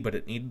CD, but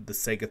it needed the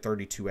Sega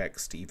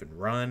 32X to even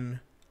run.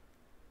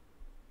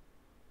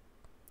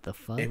 The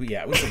fuck?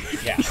 Yeah, it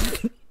was. Yeah.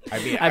 I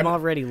mean, I'm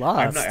already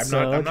lost.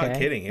 I'm not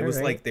kidding. It was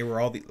right. Like they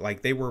were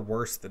they were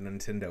worse than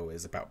Nintendo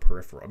is about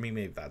peripheral. I mean,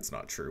 maybe that's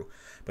not true,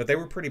 but they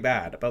were pretty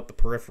bad about the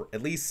peripheral.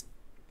 At least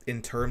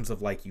in terms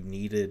of like you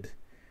needed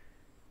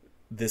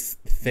this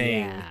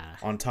thing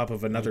on top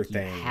of another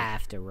thing. You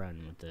have to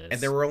run with this.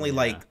 And there were only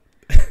like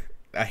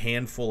a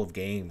handful of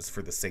games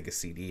for the Sega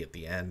CD at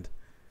the end.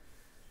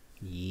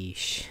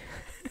 Yeesh.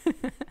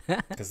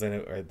 Because then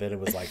it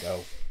was like,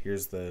 oh,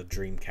 here's the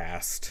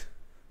Dreamcast.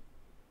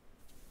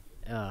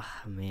 Oh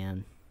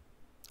man,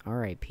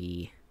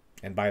 R.I.P.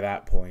 And by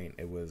that point,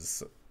 it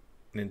was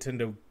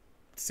Nintendo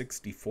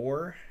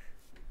 64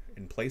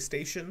 and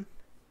PlayStation.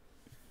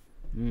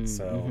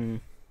 So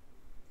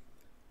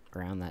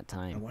around that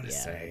time, I want to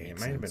say it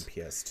might have been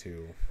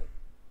PS2.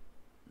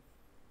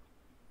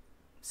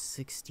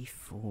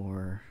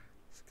 64.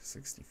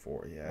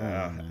 64,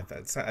 yeah.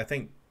 I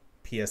think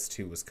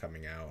PS2 was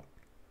coming out.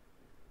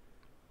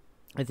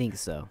 I think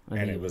so.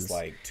 And it was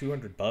like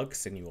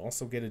 $200, and you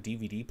also get a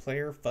DVD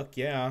player. Fuck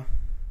yeah.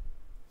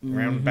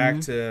 Round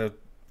back to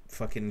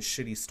fucking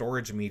shitty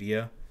storage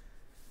media.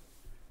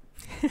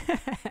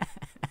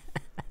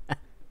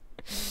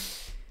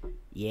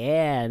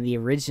 Yeah, the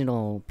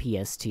original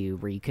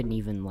PS2 where you couldn't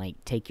even like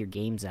take your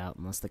games out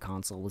unless the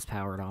console was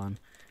powered on.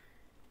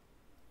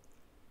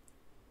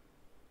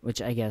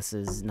 Which I guess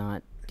is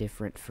not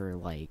different for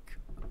like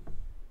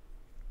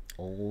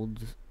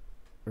old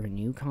or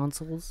new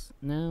consoles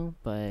now,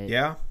 but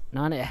yeah,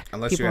 not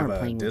unless people you have aren't a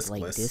playing disc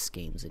with like list, disc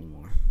games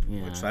anymore.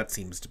 Yeah, which that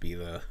seems to be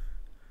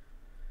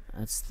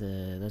that's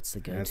the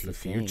go-to. That's the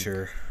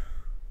future.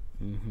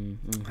 Thing.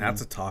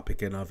 That's a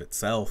topic in of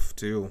itself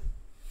too.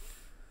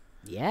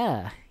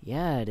 Yeah,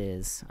 it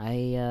is.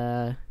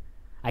 I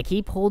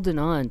keep holding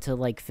on to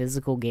like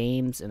physical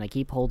games, and I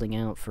keep holding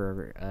out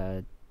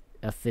for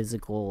a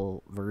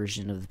physical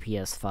version of the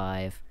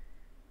PS5,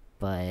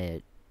 but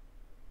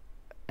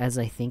as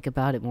I think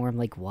about it more, I'm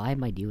like, why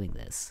am I doing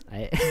this?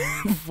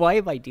 Why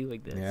am I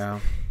doing this? Yeah.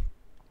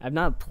 I'm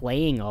not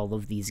playing all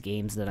of these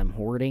games that I'm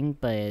hoarding,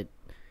 but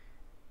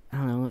I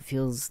don't know, it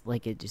feels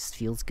like it just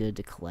feels good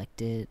to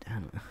collect it. I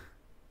don't know.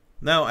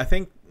 No, I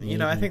think,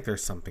 I think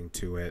there's something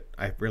to it.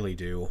 I really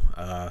do.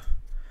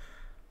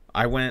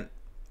 I went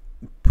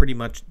pretty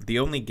much, the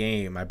only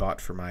game I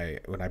bought for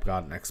when I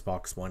got an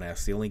Xbox One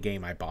S, the only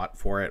game I bought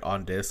for it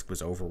on disc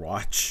was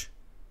Overwatch.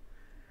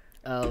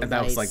 Oh, and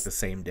that was like the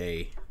same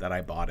day that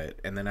I bought it.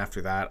 And then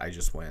after that, I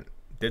just went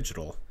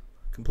digital.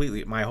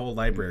 Completely. My whole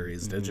library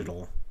is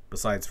digital.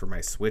 Besides for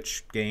my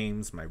Switch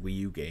games, my Wii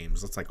U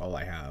games. That's like all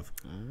I have.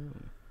 Oh,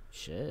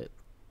 shit.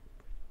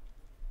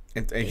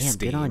 And damn,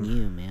 Steam. Good on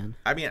you, man.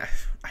 I mean,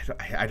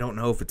 I don't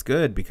know if it's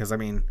good because, I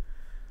mean,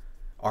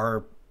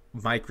 our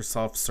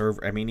Microsoft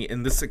server, I mean,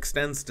 and this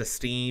extends to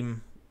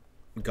Steam,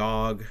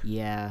 GOG.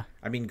 Yeah.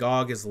 I mean,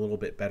 GOG is a little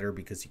bit better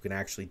because you can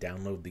actually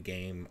download the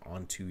game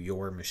onto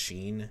your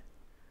machine.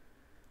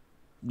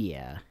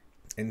 Yeah.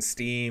 And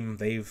Steam,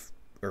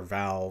 or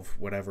Valve,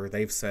 whatever,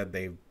 they've said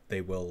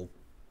they will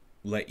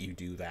let you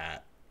do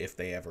that if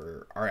they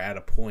ever are at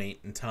a point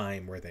in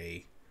time where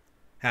they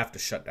have to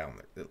shut down.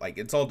 Like,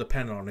 it's all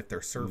dependent on if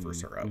their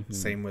servers are up.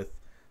 Same with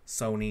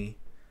Sony.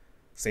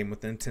 Same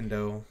with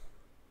Nintendo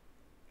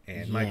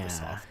and Yeah.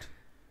 Microsoft.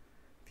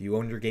 If you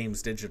own your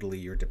games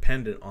digitally, you're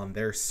dependent on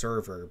their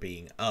server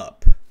being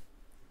up.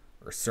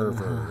 Or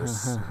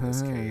servers, in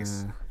this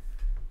case.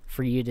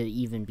 For you to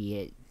even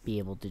be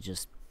able to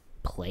just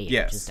play it.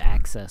 Yes. Just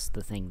access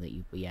the thing that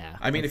you... Yeah.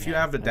 I mean, if you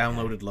have it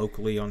downloaded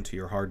locally onto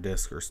your hard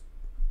disk or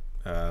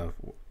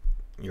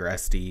your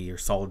SD or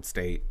solid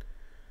state,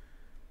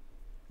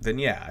 then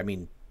yeah, I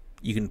mean,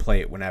 you can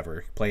play it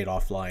whenever. Play it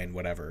offline,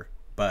 whatever.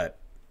 But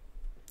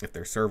if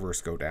their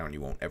servers go down,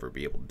 you won't ever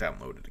be able to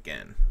download it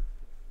again.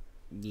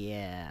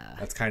 Yeah.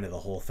 That's kind of the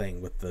whole thing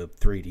with the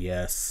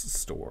 3DS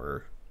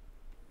store.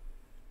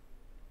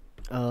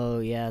 Oh,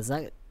 yeah. Is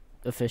that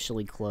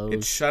officially closed?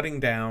 It's shutting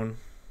down.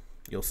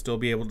 You'll still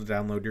be able to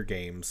download your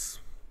games,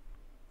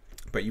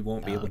 but you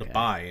won't be able to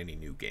buy any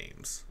new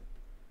games.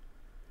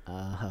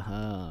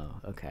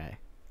 Okay.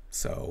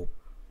 So,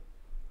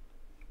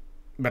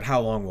 but how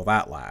long will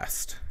that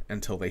last?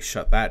 Until they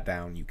shut that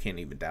down, you can't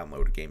even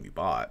download a game you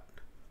bought.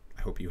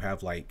 I hope you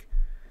have, like,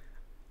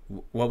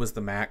 what was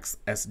the max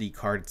SD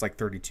card? It's like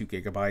 32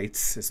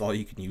 gigabytes. Is all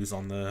you can use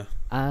on the...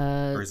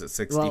 or is it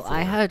 64? Well,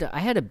 I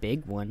had a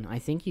big one. I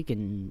think you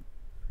can...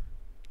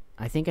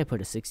 I think I put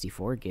a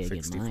 64 gig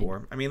 64? In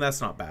mine. I mean, that's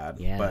not bad.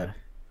 Yeah. But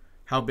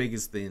how big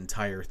is the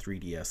entire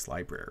 3DS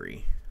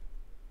library?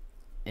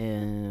 I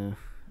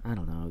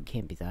don't know. It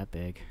can't be that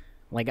big.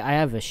 Like, I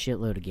have a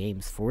shitload of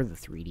games for the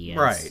 3DS.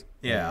 Right,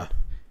 yeah.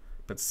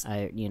 But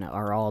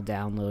are all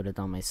downloaded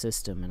on my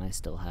system, and I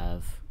still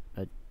have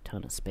a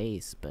ton of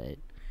space, but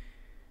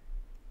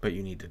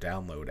you need to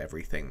download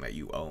everything that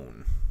you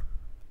own.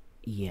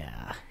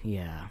 Yeah.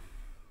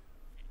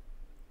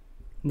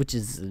 Which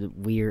is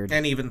weird.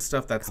 And even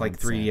stuff that's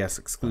concept, like 3DS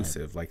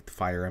exclusive, like the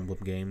Fire Emblem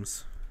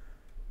games.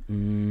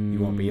 You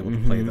won't be able to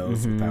play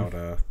those without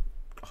a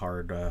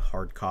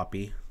hard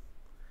copy.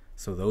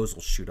 So those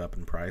will shoot up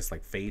in price.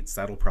 Like Fates,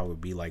 that'll probably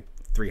be like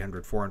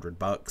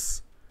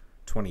 $300-$400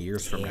 20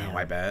 years from now,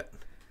 I bet,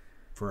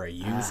 for a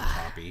used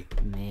copy.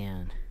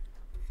 Man,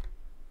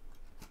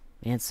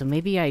 so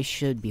maybe I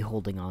should be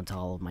holding on to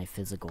all of my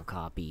physical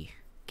copy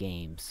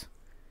games.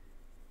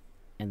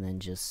 And then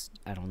just,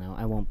 I don't know,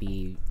 I won't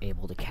be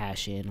able to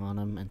cash in on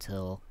them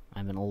until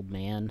I'm an old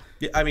man.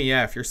 Yeah, I mean,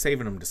 yeah, if you're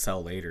saving them to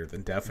sell later,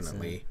 then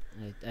definitely.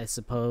 I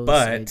suppose.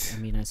 But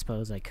I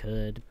suppose I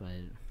could, but...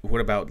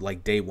 What about,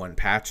 like, day one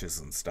patches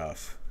and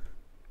stuff?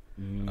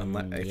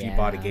 If you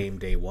bought a game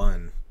day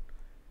one,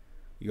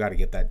 you got to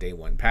get that day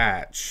one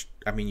patch.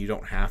 I mean, you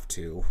don't have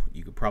to.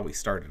 You could probably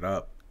start it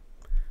up,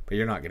 but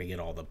you're not going to get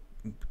all the...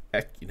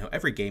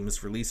 every game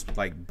is released with,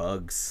 like,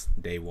 bugs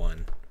day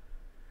one.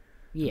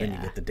 Yeah. Then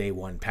you get the day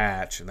one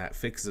patch, and that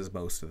fixes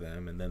most of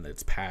them, and then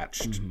it's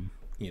patched,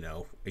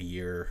 a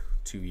year,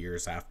 2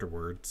 years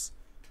afterwards.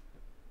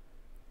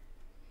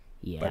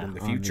 Yeah. But in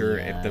the future,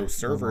 if those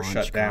servers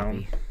shut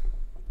down,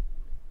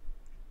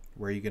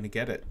 where are you going to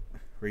get it?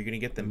 Where are you going to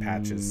get them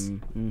patches?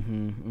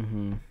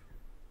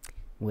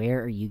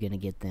 Where are you going to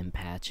get them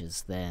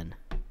patches then?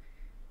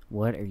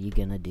 What are you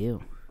going to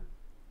do?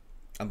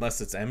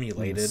 Unless it's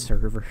emulated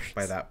servers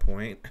by that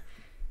point.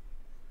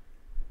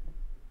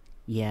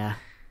 Yeah.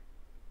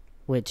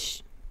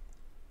 Which,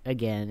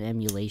 again,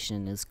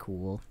 emulation is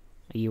cool.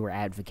 You were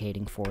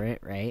advocating for it,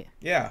 right?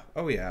 Yeah.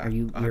 Oh, yeah.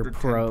 You're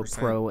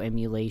pro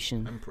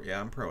emulation?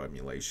 I'm pro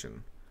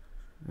emulation.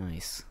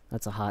 Nice.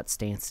 That's a hot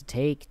stance to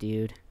take,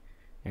 dude.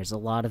 There's a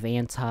lot of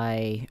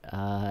anti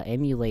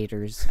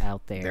emulators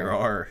out there. There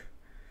are.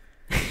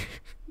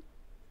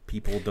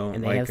 People don't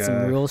and they have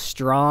some real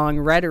strong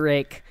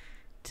rhetoric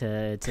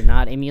to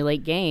not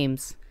emulate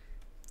games.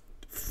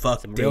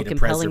 Fuck some data real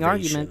compelling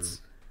preservation.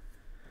 Arguments.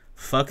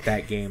 Fuck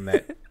that game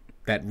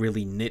that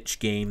really niche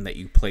game that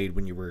you played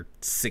when you were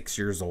 6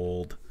 years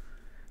old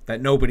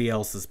that nobody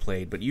else has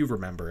played, but you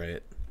remember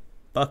it.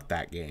 Fuck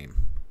that game.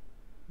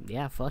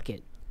 Yeah, fuck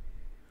it.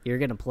 You're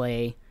going to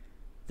play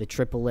the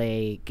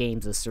AAA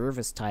games of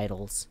service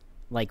titles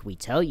like we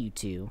tell you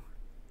to,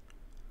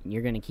 and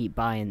you're going to keep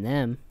buying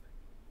them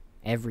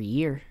every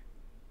year.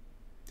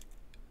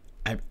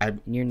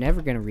 And you're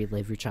never going to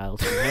relive your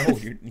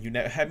childhood.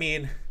 No, I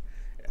mean,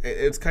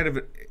 it's kind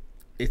of...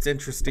 It's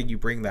interesting you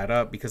bring that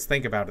up because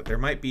think about it. There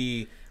might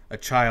be a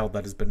child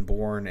that has been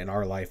born in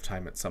our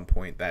lifetime at some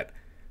point that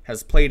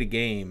has played a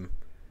game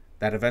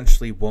that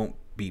eventually won't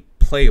be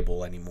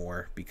playable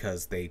anymore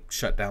because they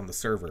shut down the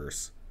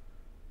servers.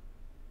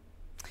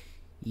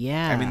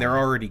 Yeah. I mean, there are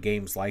already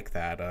games like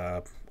that.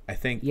 I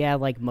think. Yeah,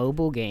 like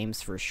mobile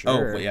games for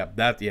sure. Oh, yeah.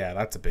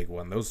 That's a big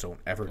one. Those don't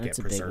ever get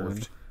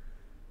preserved.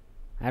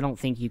 I don't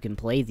think you can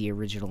play the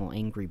original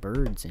Angry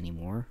Birds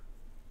anymore.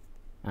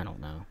 I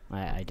don't know.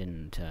 I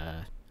didn't.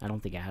 I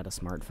don't think I had a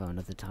smartphone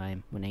at the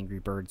time when Angry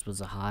Birds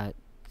was a hot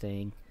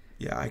thing.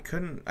 Yeah, I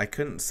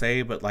couldn't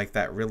say, but like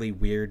that really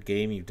weird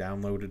game you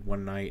downloaded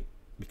one night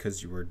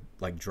because you were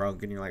like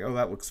drunk and you're like, oh,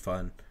 that looks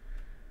fun.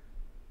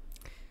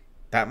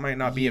 That might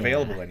not be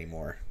available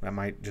anymore. That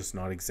might just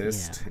not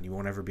exist, and you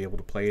won't ever be able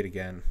to play it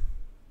again.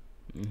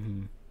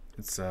 Mm-hmm.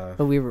 It's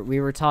But we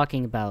were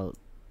talking about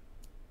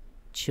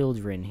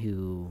children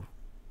who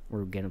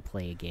we're gonna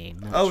play a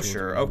game. Oh,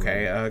 sure.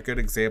 Okay, a good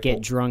example.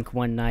 Get drunk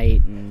one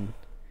night and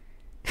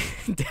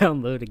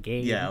download a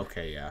game. Yeah,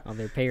 okay, yeah. On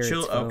their parents'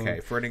 phone. Okay,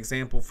 for an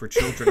example for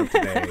children of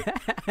today,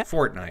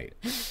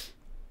 Fortnite.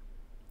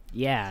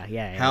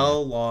 Yeah. How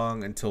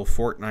long until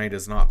Fortnite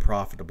is not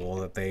profitable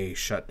that they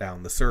shut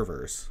down the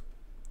servers?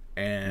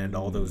 And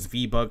all those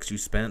V-Bucks you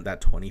spent, that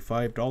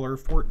 $25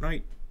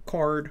 Fortnite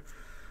card,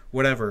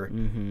 whatever,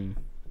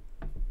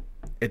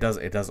 it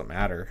doesn't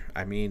matter.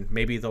 I mean,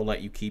 maybe they'll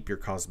let you keep your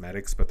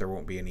cosmetics, but there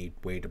won't be any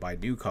way to buy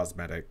new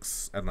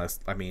cosmetics unless,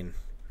 I mean,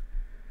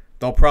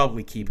 they'll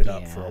probably keep it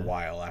up for a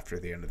while after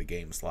the end of the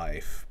game's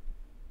life.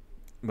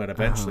 But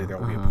eventually there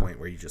will be a point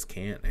where you just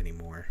can't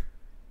anymore.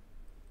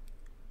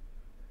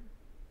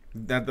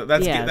 That's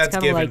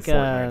given like,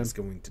 Fortnite is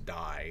going to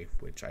die,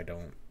 which I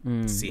don't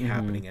see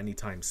happening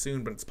anytime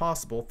soon, but it's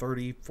possible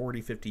 30,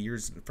 40, 50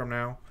 years from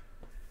now.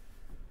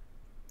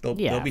 They'll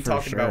be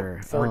talking about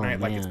Fortnite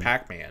like it's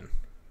Pac-Man.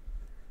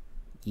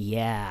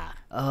 Yeah.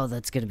 Oh,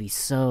 that's going to be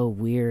so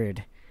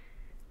weird.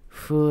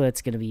 Whew,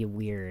 that's going to be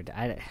weird.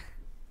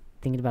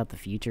 Thinking about the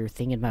future,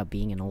 thinking about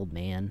being an old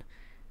man,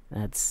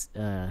 that's,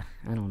 I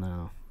don't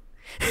know.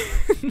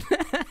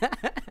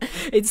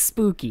 It's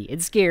spooky.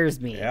 It scares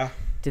me. Yeah.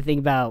 To think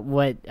about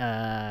what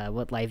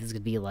life is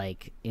gonna be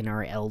like in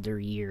our elder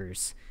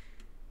years,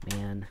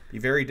 man. Be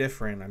very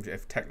different.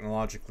 If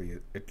technology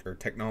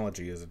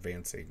is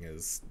advancing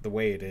is the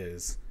way it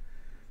is,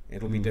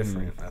 it'll be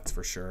different. That's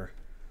for sure.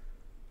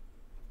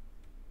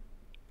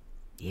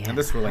 Yeah, and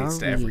this relates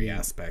to every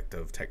aspect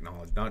of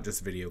technology, not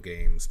just video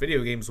games.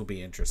 Video games will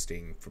be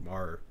interesting from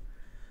our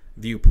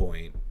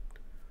viewpoint.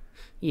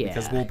 Yeah,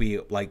 because we'll be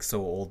like so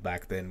old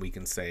back then. We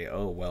can say,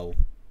 oh well.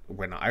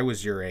 When I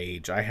was your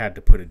age, I had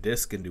to put a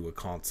disc into a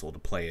console to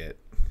play it.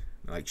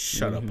 Like,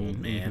 shut up, old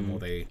man. Will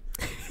they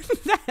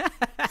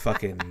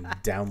fucking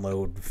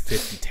download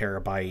 50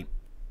 terabyte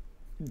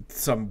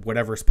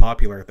whatever's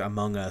popular,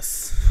 Among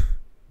Us,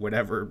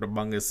 whatever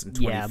Among Us in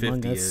 2050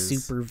 Among Us, is.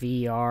 Super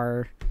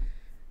VR.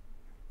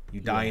 You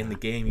die in the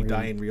game, you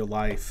die in real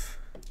life.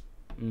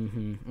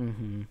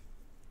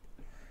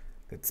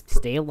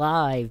 Stay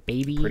alive,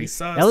 baby. Pretty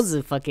sus.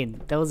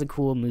 That was a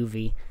cool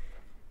movie.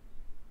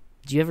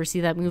 Did you ever see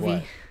that movie?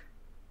 What?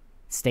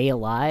 Stay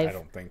Alive? I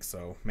don't think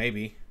so.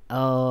 Maybe.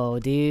 Oh,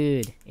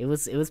 dude. It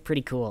was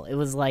pretty cool. It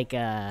was like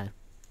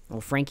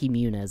Frankie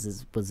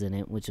Muniz was in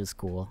it, which was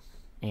cool.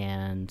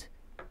 And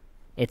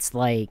it's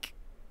like,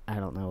 I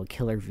don't know, a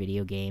killer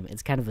video game.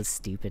 It's kind of a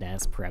stupid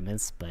ass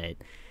premise, but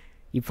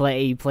you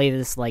play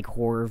this like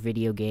horror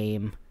video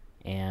game,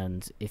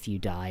 and if you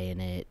die in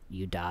it,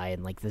 you die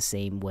in like the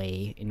same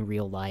way in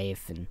real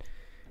life. And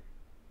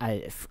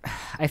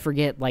I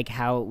forget like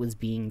how it was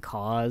being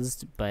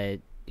caused, but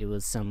it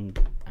was some,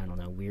 I don't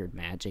know, weird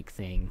magic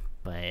thing.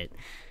 But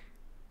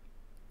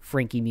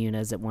Frankie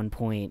Muniz at one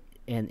point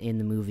in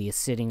the movie is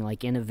sitting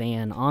like in a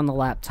van on the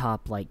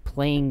laptop like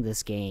playing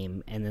this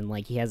game, and then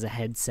like he has a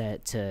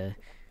headset to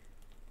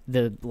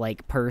the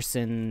like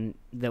person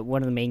that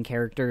one of the main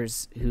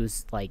characters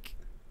who's like,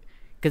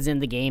 because in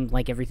the game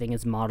like everything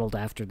is modeled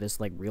after this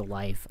like real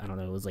life, I don't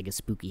know, it was like a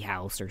spooky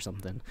house or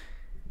something.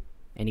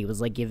 And he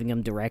was like giving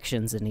him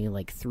directions, and he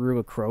like threw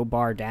a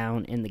crowbar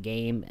down in the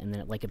game, and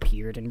then it like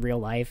appeared in real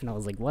life, and I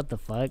was like, what the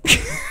fuck?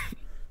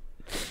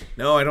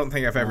 No, I don't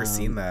think I've ever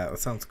seen that. That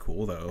sounds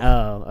cool though.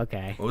 Oh,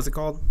 okay. What was it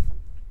called?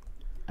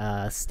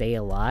 Stay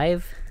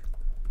Alive.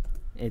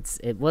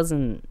 It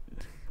wasn't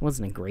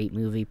a great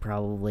movie,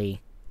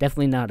 probably.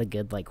 Definitely not a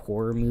good like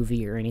horror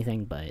movie or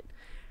anything, but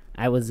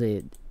I was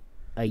a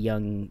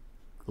young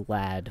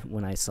lad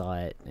when I saw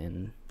it,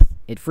 and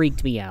it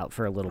freaked me out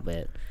for a little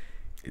bit.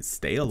 Is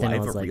Stay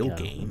Alive a real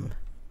game?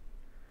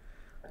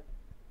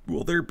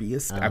 Will there be a...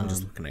 I'm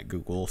just looking at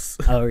Google's.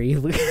 Oh, are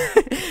you...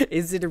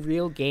 Is it a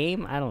real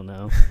game? I don't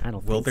know. I don't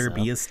think so. Will there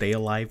be a Stay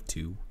Alive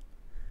 2?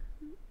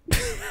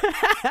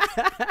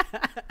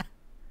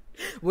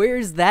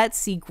 Where's that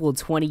sequel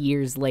 20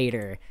 years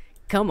later?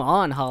 Come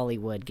on,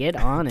 Hollywood. Get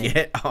on it.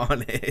 Get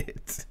on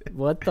it.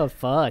 What the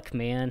fuck,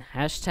 man?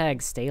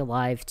 Hashtag Stay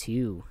Alive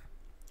 2.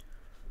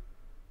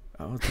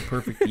 Oh, it's a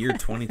perfect year,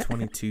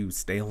 2022.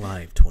 Stay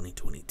Alive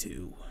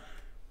 2022.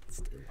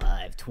 Stay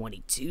Alive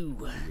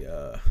 22.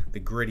 The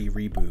gritty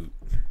reboot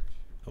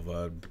of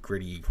a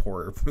gritty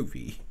horror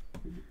movie.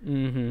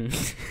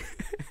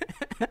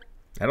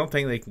 I don't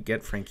think they can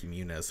get Frankie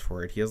Muniz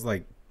for it. He has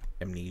like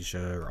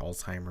amnesia or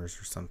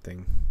Alzheimer's or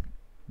something.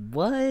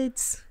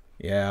 What?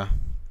 Yeah.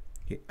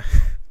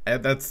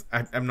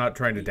 I'm not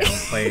trying to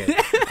downplay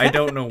it. I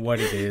don't know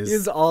what it is.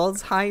 Is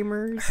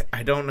Alzheimer's?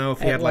 I don't know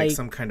if he had like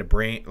some kind of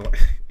brain.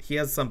 He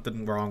has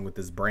something wrong with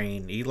his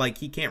brain. He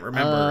can't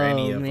remember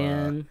any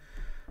of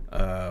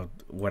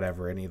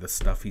whatever, any of the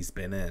stuff he's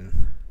been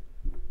in.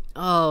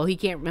 Oh, he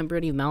can't remember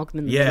any of Malcolm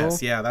in the Middle?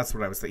 Yes, yeah, that's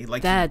what I was thinking.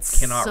 Like, that he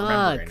cannot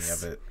remember any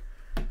of it.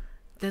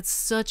 That's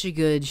such a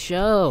good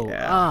show.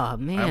 Yeah. Oh,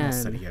 man. I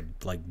almost said he had,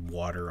 like,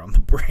 water on the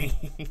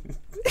brain.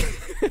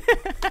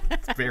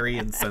 It's very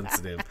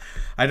insensitive.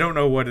 I don't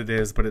know what it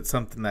is, but it's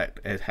something that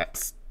it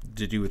has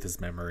to do with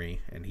his memory,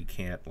 and he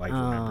can't, like,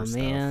 remember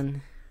stuff. Oh,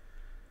 man.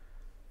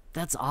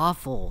 That's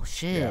awful.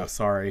 Shit. Yeah,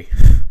 sorry.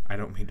 I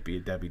don't mean to be a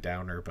Debbie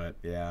Downer, but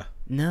yeah.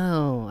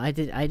 No, I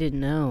didn't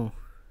know.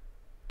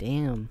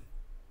 Damn.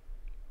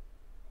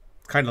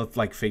 Kind of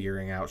like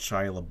figuring out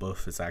Shia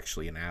LaBeouf is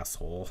actually an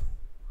asshole.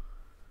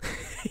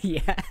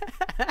 Yeah.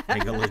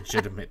 Like a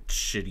legitimate,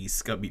 shitty,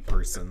 scummy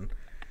person.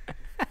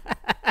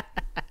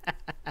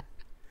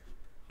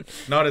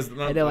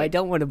 I know, I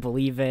don't want to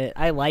believe it.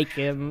 I like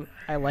him.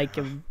 I like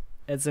him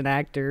as an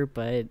actor,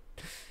 but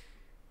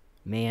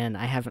man,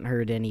 I haven't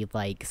heard any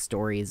like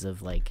stories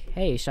of like,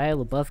 hey,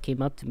 Shia LaBeouf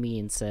came up to me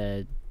and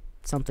said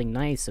something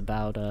nice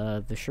about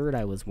the shirt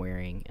I was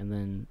wearing, and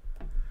then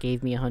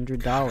gave me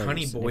 $100.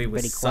 Honey Boy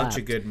was such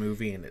a good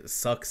movie, and it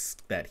sucks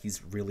that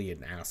he's really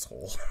an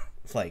asshole.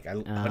 Like,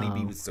 Honey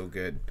Bee was so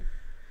good.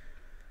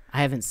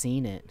 I haven't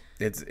seen it.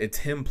 It's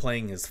him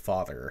playing his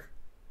father.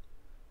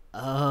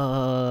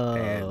 Oh.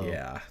 And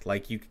yeah,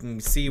 like you can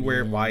see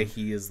why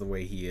he is the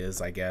way he is,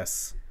 I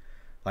guess.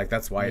 Like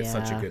that's why it's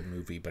such a good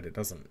movie, but it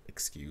doesn't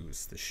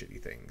excuse the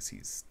shitty things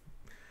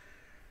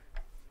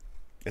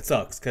it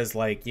sucks because,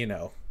 like, you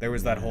know, there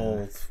was that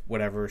whole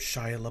whatever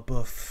Shia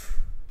LaBeouf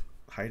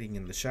hiding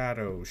in the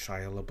shadow,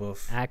 Shia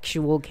LaBeouf,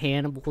 actual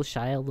cannibal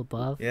Shia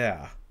LaBeouf.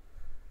 Yeah,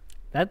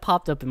 that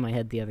popped up in my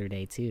head the other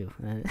day too.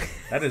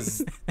 That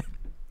is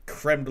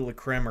creme de la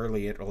creme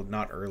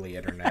not early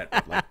internet,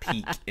 but like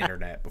peak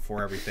internet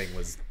before everything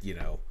was, you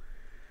know,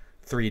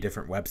 3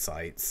 different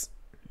websites.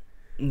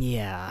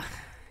 Yeah,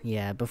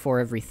 before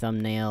every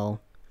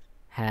thumbnail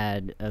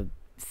had a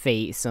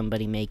face,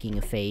 somebody making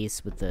a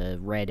face with the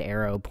red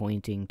arrow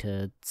pointing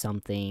to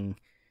something.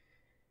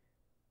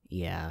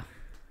 Yeah,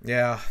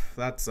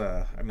 that's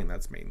I mean,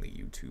 that's mainly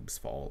YouTube's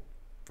fault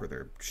for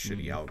their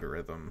shitty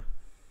algorithm.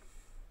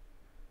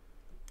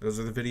 Those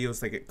are the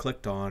videos that get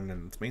clicked on,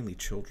 and it's mainly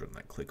children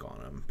that click on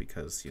them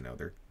because, you know,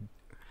 they're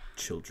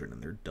children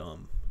and they're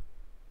dumb.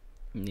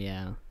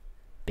 Yeah,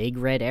 big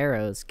red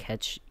arrows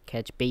catch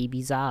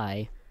baby's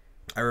eye.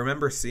 I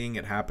remember seeing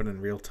it happen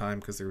in real time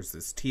because there was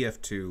this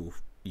TF2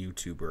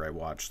 YouTuber I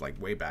watched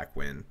like way back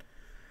when,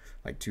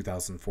 like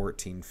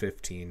 2014,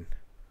 15,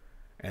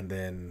 and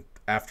then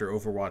after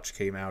Overwatch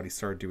came out, he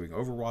started doing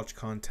Overwatch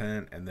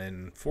content, and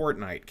then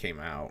Fortnite came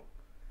out,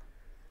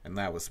 and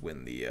that was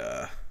when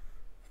the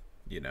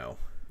you know,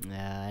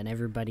 and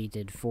everybody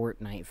did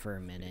Fortnite for a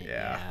minute.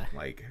 Yeah.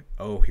 Like,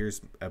 oh, here's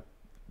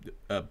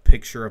a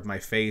picture of my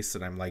face,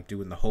 and I'm like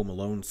doing the Home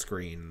Alone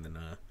screen, and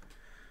a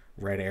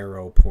red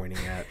arrow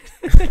pointing at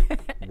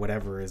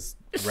whatever is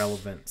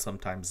relevant,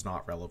 sometimes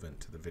not relevant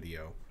to the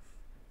video.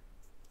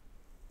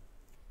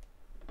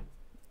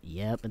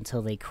 Yep,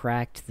 until they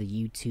cracked the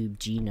YouTube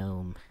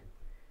genome.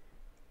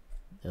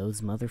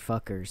 Those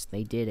motherfuckers,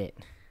 they did it.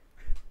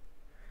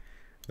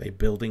 They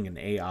building an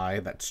AI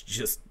that's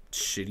just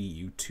shitty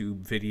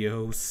YouTube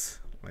videos,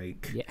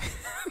 like, yeah.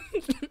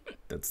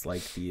 That's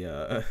like the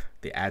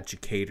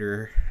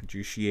adjudicator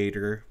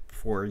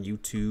for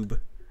YouTube.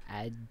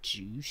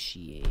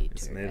 Adjudicator.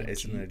 Isn't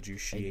it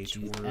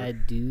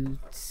adjudicator?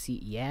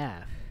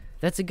 Yeah,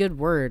 that's a good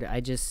word.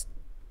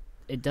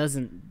 It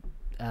doesn't.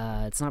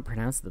 It's not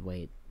pronounced the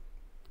way.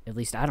 At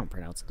least I don't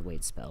pronounce it the way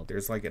it's spelled.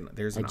 There's an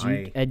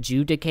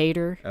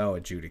adjudicator. Oh,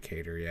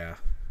 adjudicator. Yeah.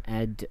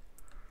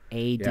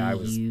 ADUGJ. Yeah, I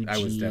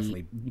was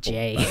definitely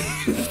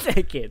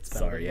I can't spell.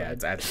 Sorry, yeah,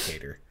 it's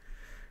adjudicator.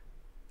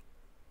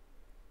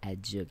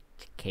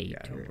 Adjudicator. Yeah,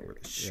 I don't know where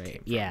this came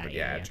from, yeah, but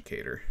yeah,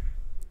 adjudicator.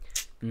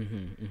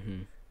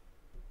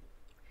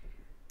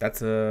 That's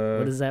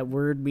what does that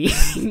word mean?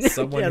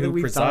 Someone who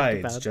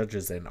presides,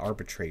 judges, and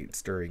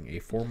arbitrates during a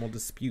formal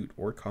dispute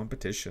or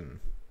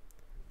competition.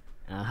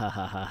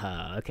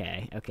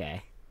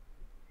 Okay.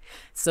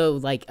 So,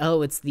 like,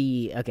 it's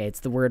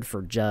the word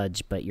for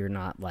judge, but you're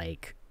not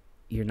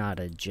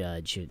a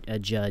judge. A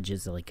judge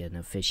is like an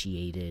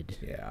officiated,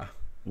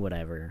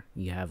 whatever.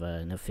 You have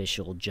an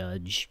official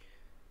judge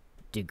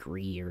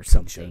degree or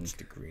something. Judge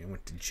degree. I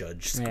went to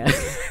judge school. Yeah.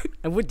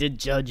 I went to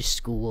judge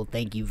school.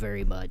 Thank you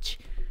very much.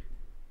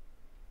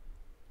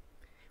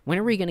 When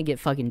are we gonna get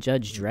fucking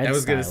Judge Dredd? I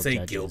was gonna say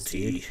judges,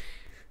 guilty. Dude?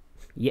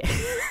 Yeah.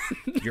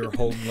 You're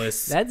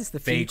homeless. That's the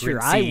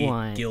future I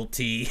want.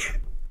 Guilty.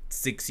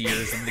 6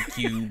 years in the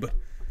cube.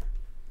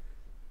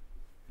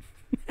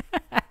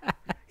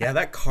 Yeah,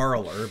 that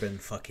Carl Urban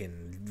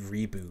fucking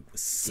reboot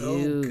was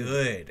so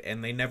good,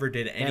 and they never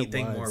did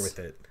anything more with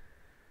it.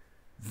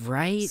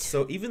 Right?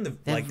 So even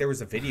there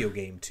was a video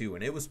game too,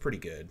 and it was pretty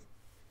good.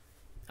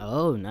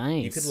 Oh,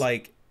 nice.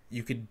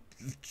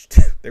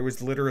 There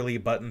was literally a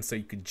button so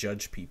you could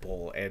judge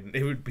people, and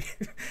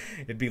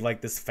it'd be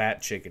like this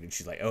fat chicken, and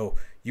she's like, "Oh,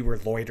 you were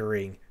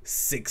loitering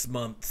 6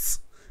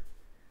 months."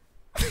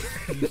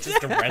 You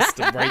just arrest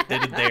him right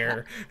then and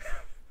there.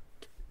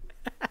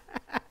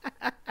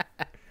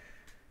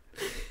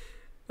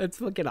 That's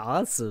fucking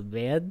awesome,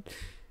 man.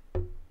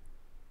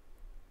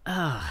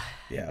 Yeah,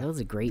 that was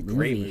a great movie.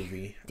 Great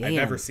movie. Damn. I've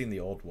never seen the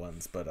old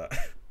ones, but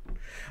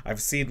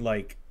I've seen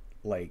like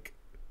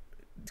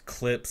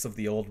clips of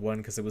the old one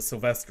because it was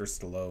Sylvester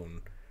Stallone.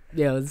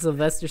 Yeah, it was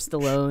Sylvester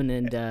Stallone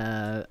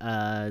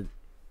and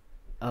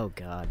oh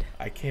god,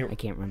 I can't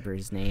remember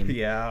his name.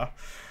 Yeah,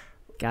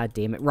 God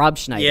damn it. Rob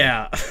Schneider.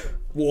 Yeah.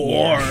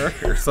 War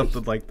or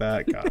something like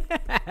that. God.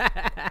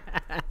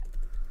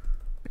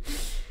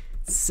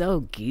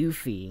 So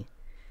goofy.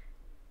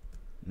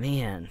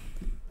 Man.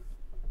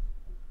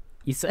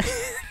 You said...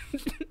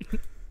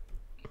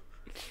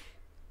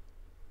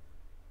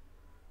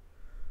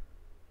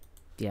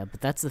 Yeah,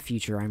 but that's the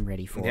future I'm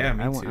ready for. Yeah,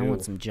 me I too.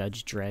 want some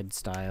Judge Dredd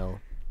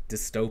style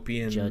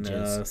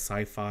dystopian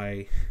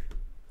sci-fi.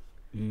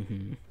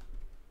 Mm-hmm.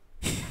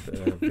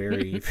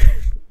 Very,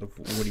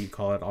 what do you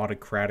call it?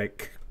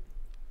 Autocratic.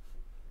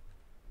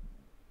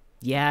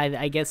 Yeah,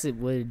 I guess it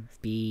would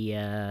be.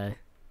 I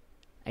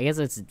guess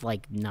it's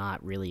like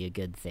not really a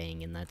good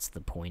thing, and that's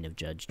the point of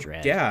Judge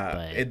Dredd.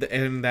 Yeah, but...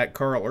 in that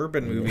Carl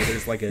Urban movie,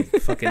 there's like a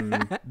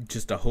fucking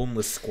just a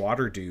homeless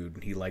squatter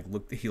dude. He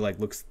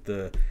looks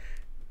at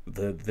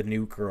the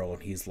new girl,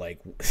 and he's like,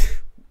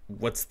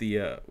 "What's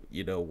the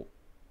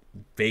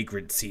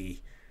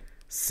vagrancy?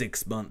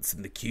 6 months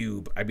in the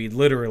cube." I mean,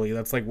 literally,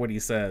 that's like what he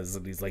says,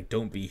 and he's like,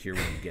 "Don't be here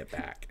when you get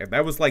back." And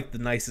that was like the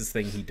nicest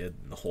thing he did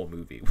in the whole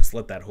movie, was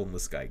let that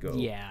homeless guy go.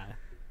 Yeah,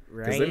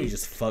 right. Because then he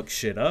just fucks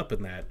shit up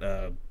in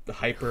that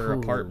hyper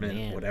apartment,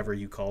 man. whatever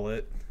you call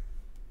it.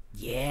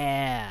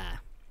 Yeah,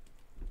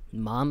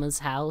 Mama's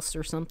house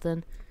or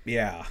something.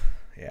 Yeah.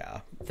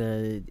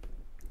 The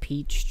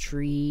peach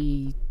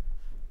tree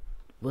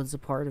was a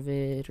part of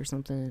it or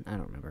something. I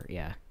don't remember.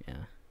 Yeah.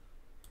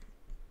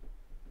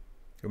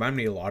 Remind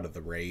me a lot of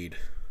The Raid.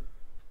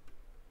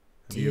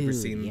 Have you ever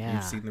seen? Yeah.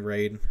 You've seen The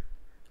Raid?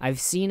 I've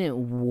seen it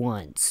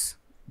once,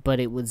 but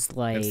it was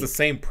like... It's the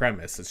same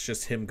premise. It's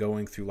just him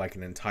going through like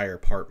an entire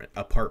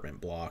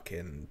apartment block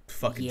and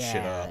fucking shit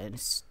up.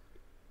 It's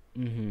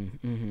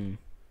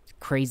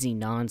crazy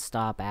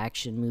nonstop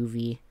action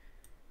movie.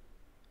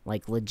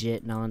 Like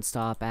legit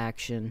nonstop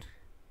action.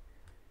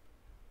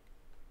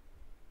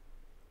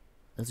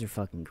 Those are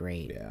fucking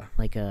great. Yeah.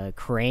 Like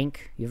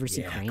Crank. You ever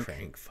see Crank? Yeah,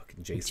 Crank.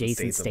 Fucking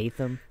Jason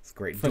Statham. It's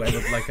great. Do I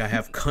look like I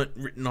have cunt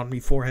written on me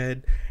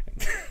forehead?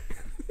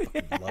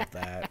 Fucking love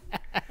that.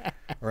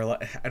 Or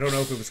I don't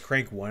know if it was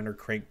Crank 1 or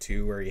Crank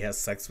 2 where he has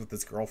sex with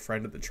his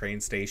girlfriend at the train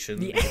station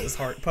with his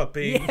heart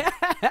pumping.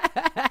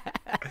 Yeah.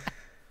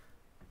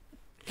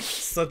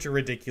 Such a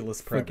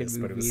ridiculous premise,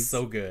 but it was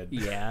so good.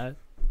 Yeah.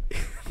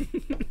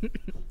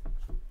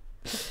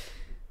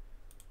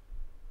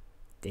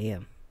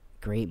 Damn.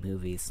 Great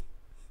movies.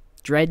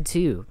 Dredd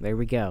 2. There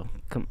we go.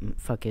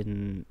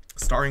 Fucking...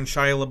 Starring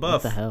Shia LaBeouf.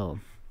 What the hell?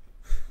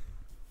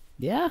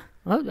 Yeah.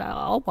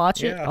 I'll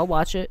watch it. I'll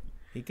watch it.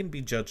 He can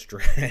be Judge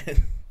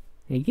Dredd.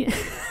 He can...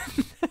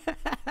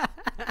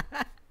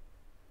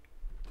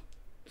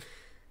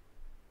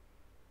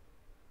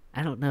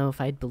 I don't know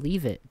if I'd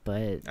believe it,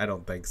 but... I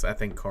don't think so. I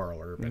think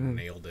Carl Urban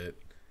nailed it.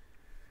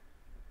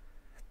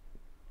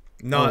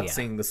 Not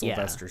seeing the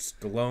Sylvester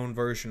Stallone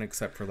version,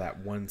 except for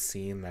that one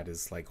scene that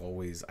is like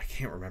always... I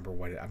can't remember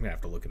what it... I'm going to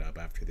have to look it up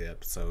after the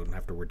episode and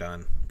after we're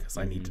done, because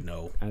I need to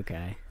know.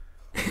 Okay.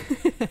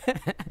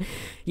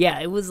 Yeah,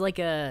 it was like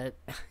it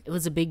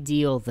was a big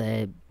deal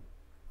that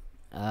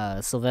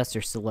Sylvester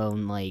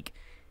Stallone, like,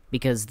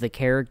 because the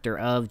character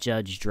of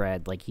Judge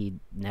Dredd, like, he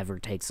never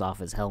takes off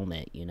his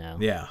helmet, you know?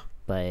 Yeah.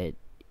 But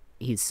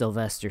he's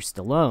Sylvester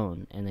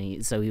Stallone,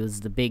 and so he was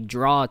the big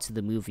draw to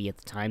the movie at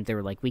the time. They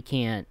were like, we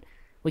can't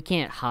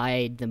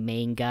hide the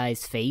main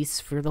guy's face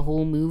for the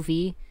whole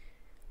movie.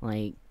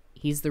 Like,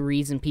 he's the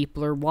reason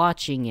people are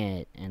watching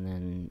it. And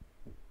then,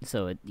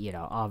 so it,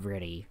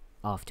 already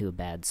off to a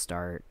bad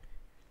start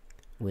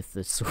with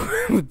the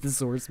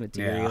source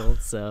material. Yeah.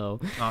 So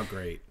not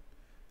great.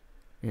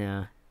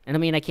 Yeah, and I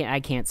mean, I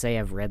can't say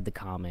I've read the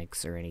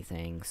comics or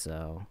anything,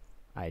 so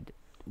I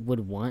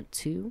would want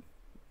to.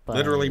 But...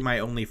 Literally, my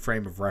only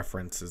frame of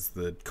reference is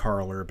the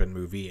Carl Urban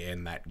movie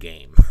and that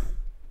game.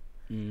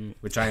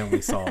 Which I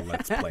only saw a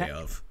Let's Play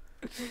of,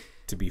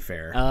 to be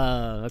fair.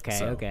 Oh,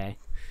 okay, okay.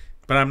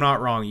 But I'm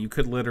not wrong. You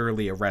could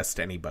literally arrest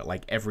anybody.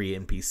 Like, every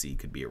NPC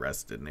could be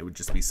arrested, and it would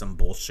just be some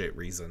bullshit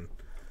reason.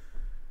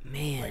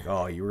 Man. Like,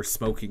 oh, you were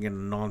smoking in a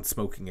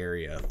non-smoking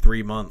area.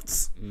 3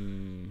 months.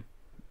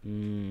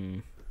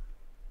 And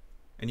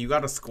you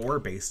got a score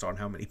based on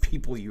how many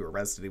people you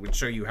arrested. It would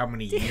show you how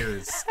many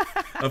years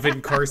of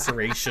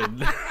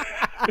incarceration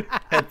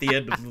at the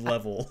end of the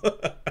level.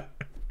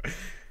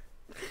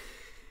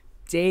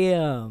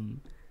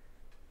 Damn.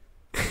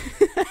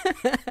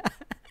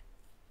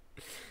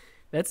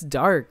 That's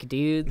dark,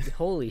 dude.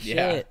 Holy shit.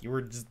 Yeah,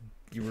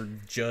 you were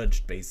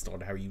judged based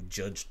on how you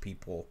judged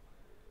people.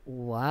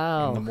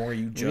 Wow. And the more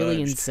you judged,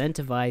 really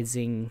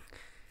incentivizing,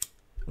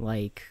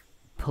 like,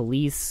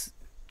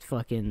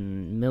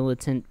 fucking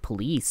militant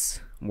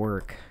police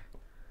work.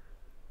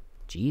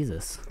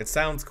 Jesus. It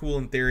sounds cool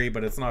in theory,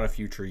 but it's not a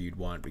future you'd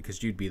want,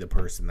 because you'd be the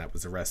person that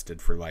was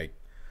arrested for, like,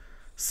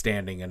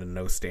 standing in a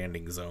no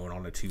standing zone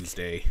on a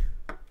Tuesday.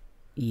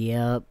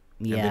 Yep.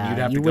 Yeah. And then you'd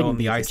have to go in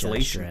the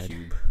isolation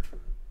cube.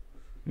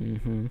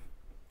 Mm-hmm.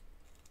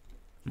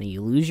 Then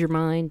you lose your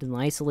mind in the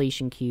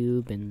isolation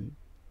cube, and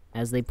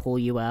as they pull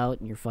you out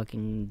and you're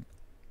fucking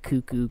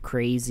cuckoo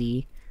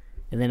crazy.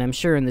 And then I'm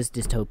sure in this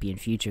dystopian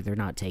future they're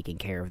not taking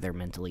care of their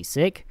mentally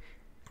sick.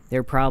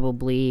 they're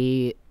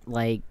probably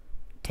like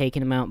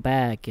taking him out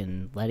back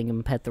and letting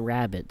him pet the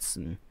rabbits.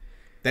 And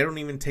they don't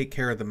even take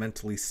care of the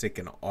mentally sick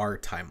in our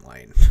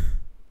timeline.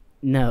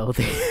 No,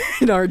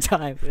 in our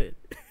time.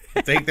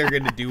 Think they're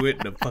gonna do it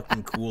in a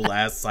fucking cool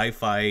ass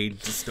sci-fi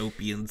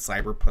dystopian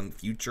cyberpunk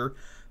future?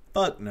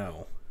 Fuck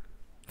no.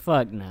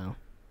 Fuck no.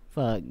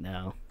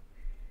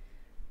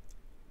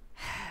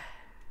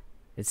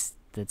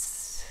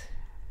 That's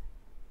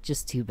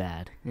just too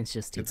bad. It's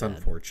just too bad. It's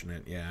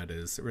unfortunate. Yeah, it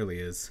is. It really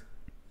is.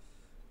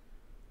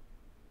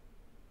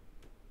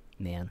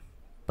 Man.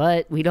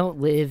 But we don't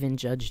live in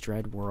Judge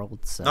Dredd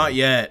world, so... Not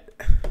yet.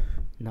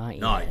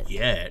 Not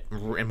yet.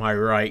 Am I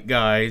right,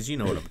 guys? You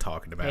know what I'm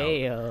talking about.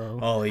 Hey-o.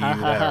 All of you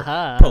that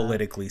are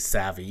politically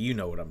savvy, you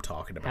know what I'm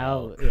talking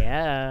about.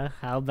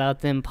 How about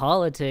them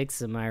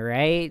politics, am I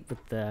right?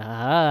 With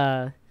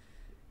the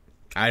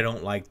I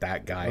don't like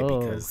that guy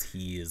because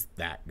he is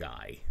that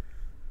guy.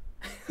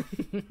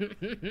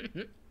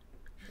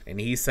 And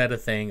he said a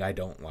thing I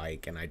don't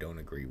like and I don't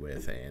agree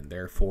with, and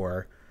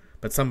therefore...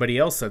 But somebody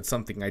else said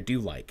something I do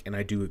like, and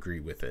I do agree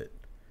with it.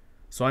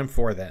 So I'm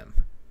for them.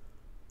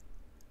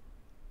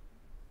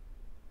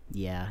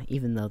 Yeah,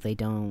 even though they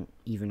don't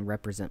even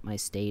represent my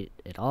state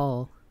at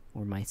all,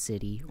 or my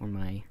city, or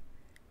my...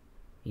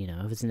 You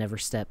know, if it's never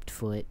stepped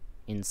foot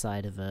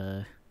inside of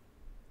a...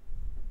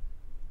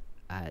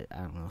 I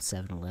don't know,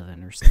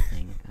 7-Eleven or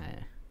something.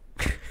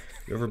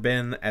 You ever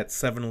been at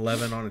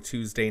 7-Eleven on a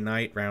Tuesday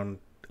night around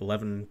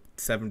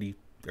 11:70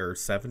 or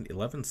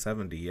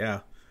 11:70? Yeah.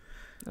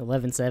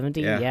 11:70?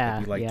 Yeah.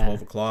 It'd be like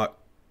 12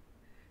 o'clock.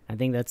 I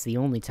think that's the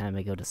only time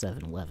I go to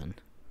 7-Eleven.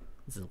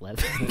 It's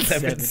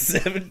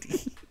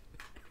 11:70.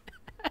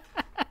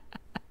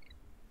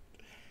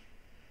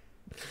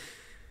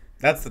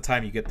 That's the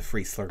time you get the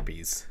free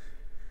Slurpees.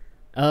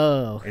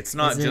 Oh. It's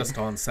not just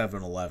on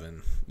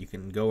 7-Eleven. You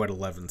can go at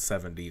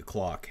 11:70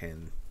 o'clock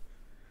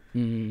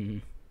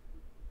and...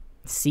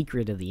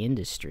 Secret of the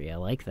industry. I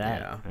like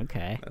that. Yeah.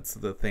 Okay. That's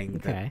the thing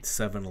that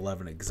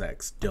 7-Eleven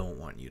execs don't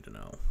want you to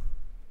know.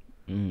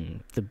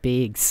 The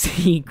big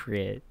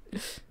secret.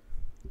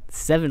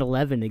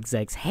 7-Eleven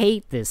execs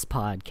hate this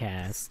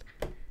podcast.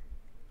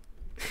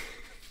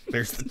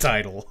 There's the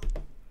title.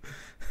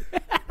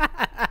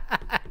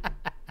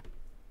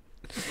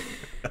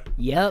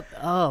 Yep.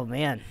 Oh,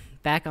 man.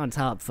 Back on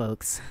top,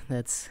 folks.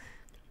 That's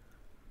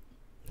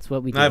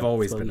what we do. I've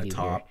always been a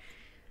top.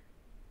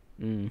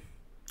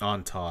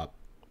 On top.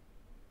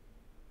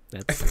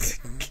 That's...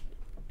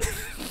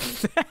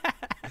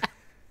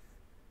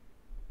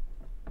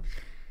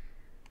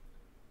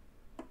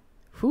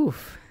 Whew.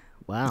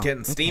 Wow.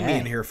 Getting steamy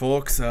in here,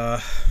 folks.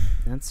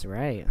 That's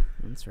right.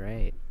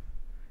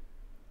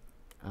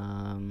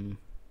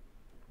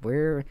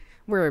 We're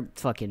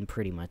fucking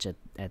pretty much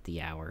at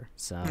the hour,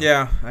 so...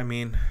 Yeah, I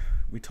mean,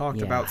 we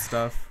talked about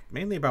stuff,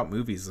 mainly about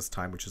movies this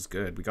time, which is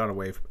good. We got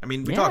away from... I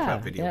mean, we talked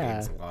about video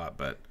games a lot,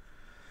 but...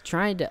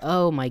 Trying to...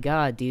 Oh, my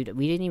God, dude.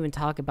 We didn't even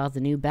talk about the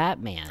new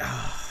Batman.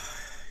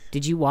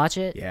 Did you watch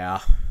it? Yeah.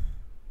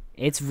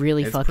 It's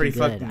really fucking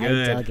good.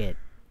 I dug it.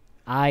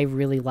 I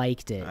really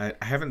liked it. I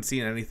haven't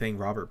seen anything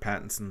Robert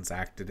Pattinson's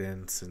acted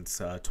in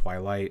since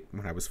Twilight,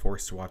 when I was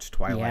forced to watch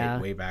Twilight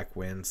way back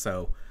when,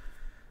 so...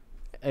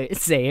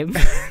 Same.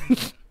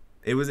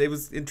 It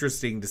was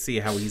interesting to see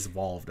how he's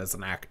evolved as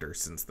an actor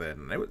since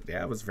then.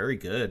 It was very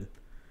good.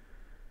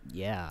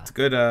 Yeah. It's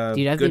good,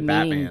 dude, I've good been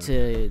Batman. meaning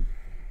to...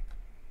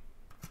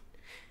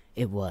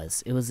 It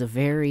was a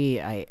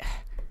very...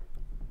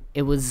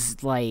 It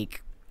was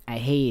like... I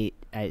hate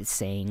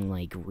saying,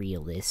 like,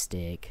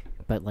 realistic...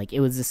 But like it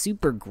was a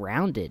super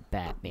grounded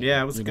Batman.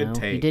 Yeah, it was a good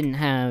take. He didn't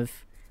have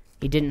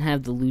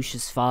the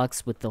Lucius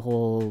Fox with the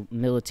whole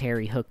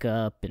military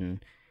hookup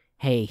and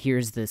hey,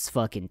 here's this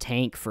fucking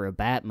tank for a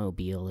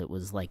Batmobile. It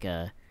was like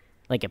a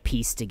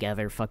pieced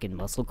together fucking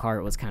muscle car.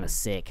 It was kind of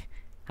sick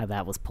how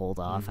that was pulled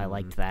off. I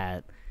liked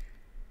that.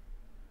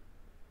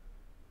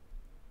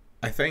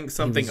 I think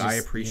something I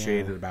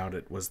appreciated about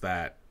it was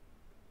that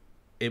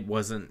it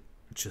wasn't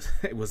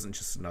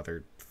just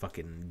another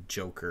fucking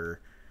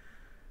Joker.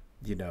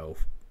 You know,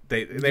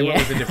 they went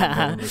with a different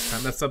villain this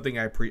time. That's something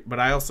but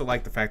I also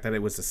like the fact that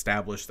it was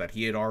established that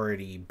he had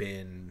already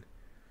been,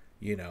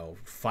 you know,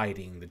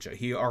 fighting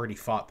he already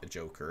fought the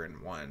Joker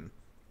and won,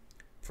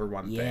 for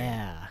one thing.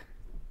 Yeah.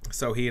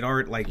 So he had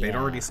already they'd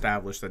already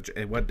established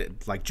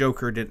that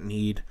Joker didn't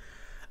need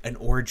an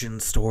origin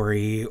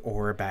story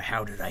or about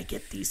how did I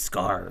get these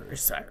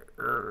scars.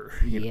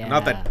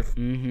 Not that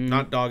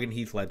not dogging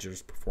Heath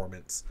Ledger's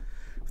performance.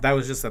 That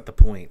was just at the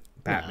point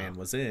Batman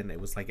was in. It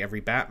was like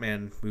every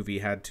Batman movie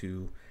had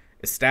to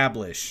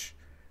establish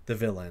the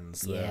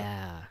villains.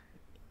 Yeah.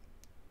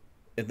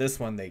 In this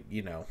one, they,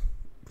 you know,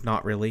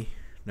 not really.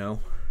 No.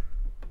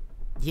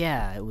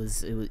 Yeah, it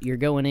was. You're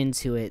going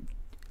into it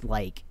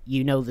like,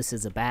 you know, this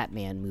is a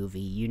Batman movie.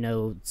 You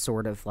know,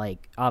 sort of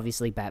like,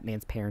 obviously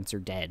Batman's parents are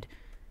dead,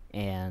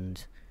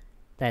 and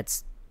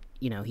that's,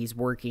 you know, he's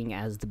working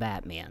as the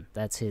Batman.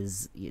 That's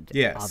his.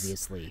 Yes.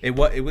 Obviously. It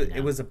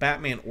was a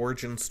Batman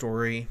origin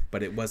story,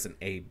 but it wasn't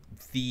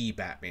the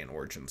Batman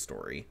origin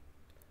story.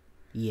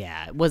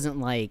 Yeah, it wasn't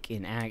like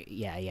an act.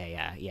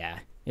 Yeah.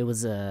 It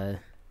was a.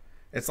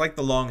 It's like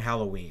the Long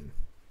Halloween.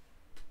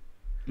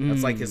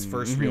 That's like his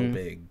first real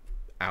big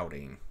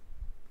outing.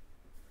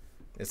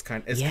 It's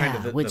kind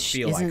of the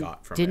feel I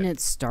got from it. Didn't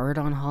it start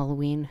on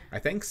Halloween? I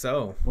think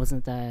so.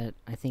 Wasn't that?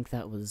 I think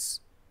that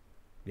was.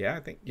 Yeah, I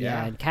think.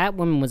 Yeah, and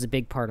Catwoman was a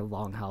big part of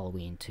Long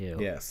Halloween too.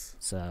 Yes.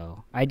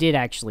 So I did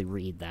actually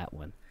read that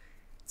one.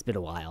 It's been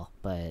a while,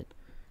 but.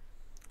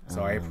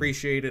 So I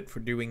appreciate it for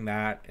doing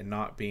that and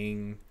not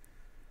being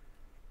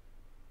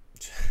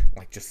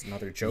like just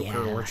another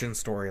Joker origin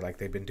story like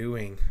they've been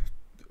doing.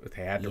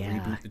 They had to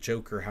reboot the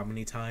Joker how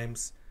many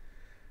times?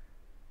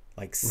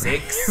 Like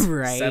 6,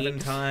 right. 7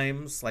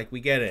 times. Like, we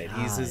get it.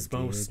 He's his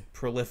most dude.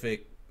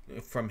 prolific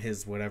from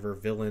his whatever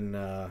villain.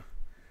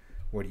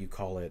 What do you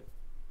call it?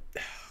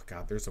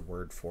 God, there's a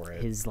word for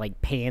it. His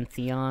like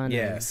pantheon.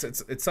 Yes,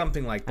 it's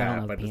something like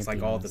that. But it's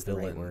like all the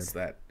villains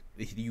that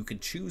you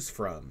could choose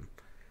from.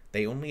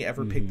 They only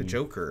ever pick the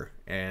Joker,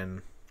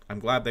 and I'm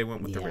glad they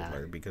went with the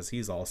Riddler because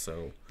he's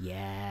also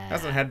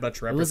hasn't had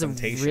much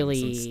representation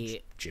since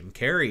Jim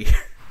Carrey.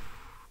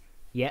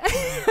 Yeah,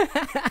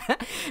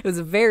 it was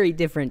a very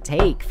different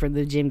take from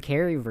the Jim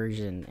Carrey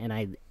version,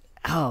 and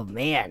oh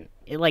man,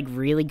 it like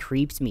really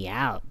creeps me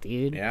out,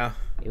 dude. Yeah,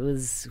 it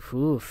was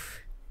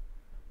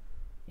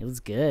it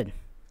was good.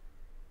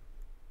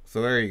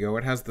 So there you go.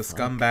 It has the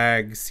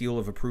scumbag seal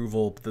of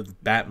approval, the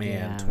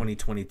Batman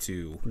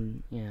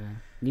 2022. Yeah,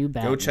 new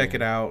Batman. Go check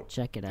it out.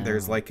 Check it out.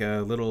 There's like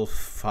a little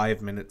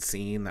 5-minute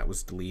scene that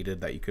was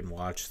deleted that you can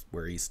watch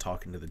where he's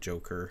talking to the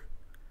Joker.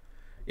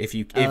 If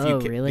you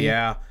really?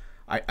 Yeah.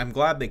 I'm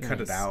glad they cut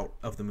it out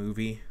of the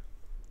movie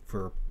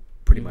for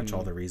pretty much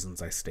all the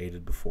reasons I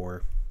stated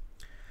before.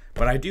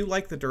 But I do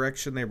like the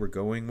direction they were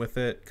going with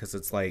it because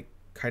it's like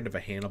kind of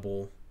a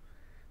Hannibal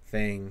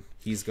thing.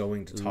 He's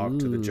going to talk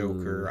to the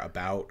Joker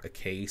about a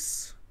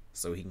case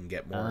so he can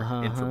get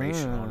more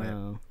information on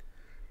it.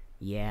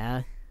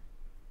 Yeah.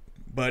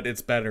 But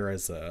it's better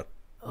as a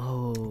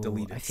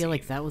deleted I feel scene.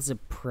 like that was a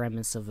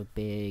premise of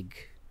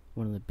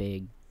one of the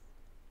big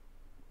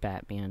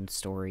Batman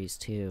stories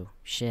too.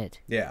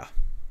 Shit. Yeah.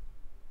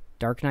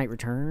 Dark Knight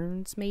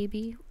Returns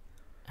maybe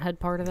had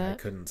part of that. I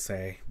couldn't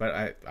say,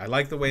 but I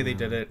like the way they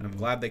did it. I'm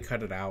glad they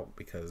cut it out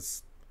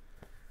because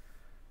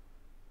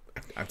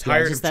I'm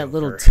tired. Just of that Joker.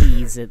 little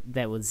tease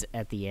that was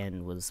at the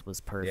end was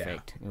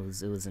perfect. Yeah.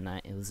 It was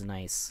a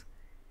nice.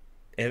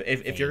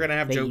 If you're gonna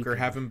have Joker,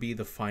 have him be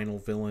the final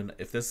villain.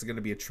 If this is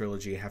gonna be a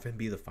trilogy, have him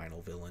be the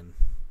final villain.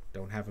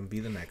 Don't have him be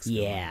the next.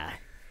 Yeah. Villain.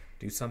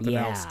 Do something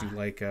else. Do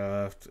like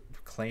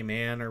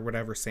Clayman or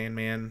whatever,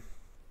 Sandman.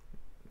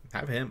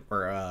 Have him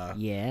or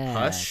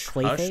Hush,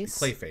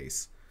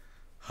 Clayface.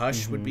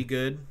 Hush would be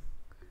good.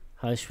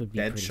 Hush would be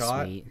pretty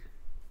sweet.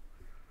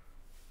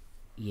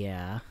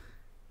 Yeah.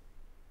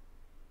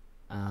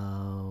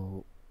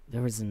 Oh,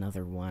 there was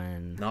another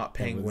one. Not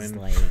Penguin. That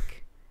was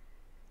like,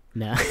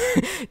 no,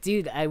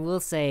 dude. I will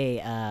say,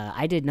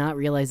 I did not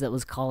realize that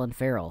was Colin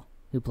Farrell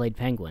who played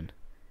Penguin.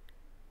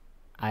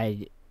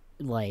 I'm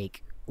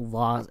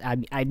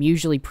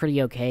usually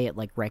pretty okay at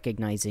like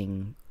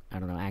recognizing, I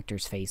don't know,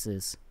 actors'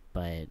 faces,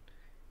 but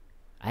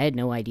I had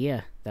no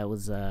idea that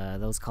was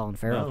Colin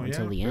Farrell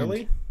until the end.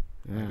 Really?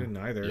 I didn't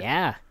either.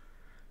 Yeah.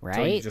 Right?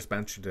 Until you just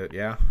mentioned it.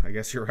 Yeah, I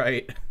guess you're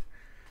right.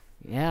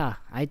 Yeah,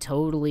 I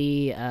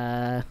totally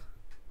I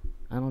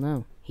don't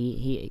know.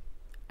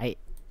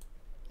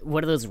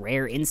 One of those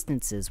rare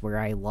instances where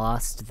I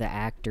lost the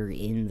actor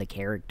in the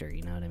character,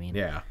 you know what I mean?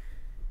 Yeah.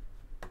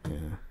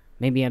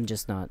 Maybe I'm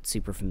just not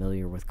super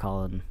familiar with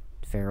Colin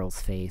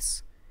Farrell's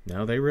face.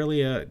 No, they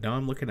really now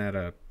I'm looking at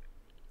a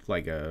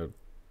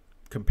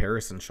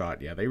comparison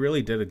shot. Yeah, they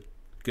really did a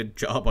good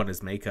job on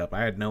his makeup.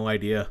 I had no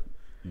idea.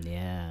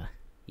 Yeah.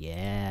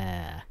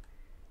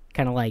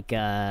 Kind of like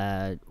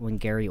when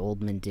Gary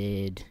Oldman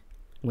did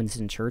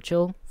Winston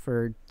Churchill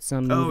for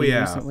some movie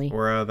recently.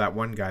 Or that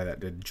one guy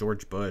that did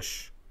George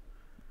Bush.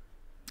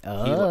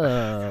 Oh.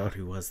 God,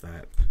 who was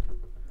that?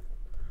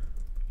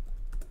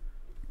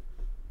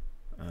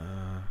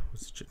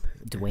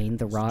 Dwayne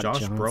The Rock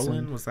Josh Johnson.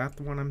 Brolin? Was that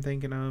the one I'm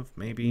thinking of?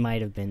 Maybe.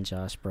 Might have been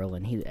Josh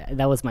Brolin.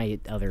 That was my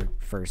other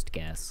first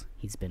guess.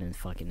 He's been in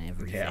fucking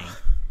everything. Yeah.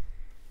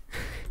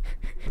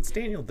 What's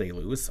Daniel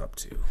Day-Lewis up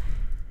to?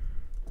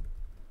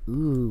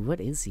 Ooh, what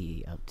is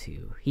he up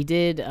to? He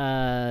did,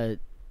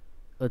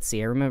 let's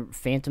see, I remember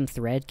Phantom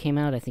Thread came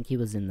out. I think he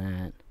was in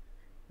that.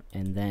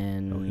 And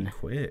then... Oh, he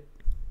quit.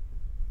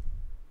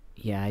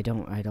 Yeah, I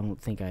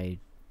don't think I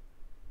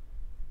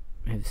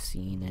have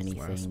seen anything.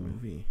 Last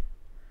movie.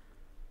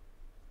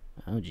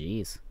 Oh,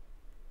 jeez.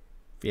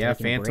 Yeah,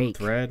 Phantom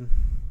Thread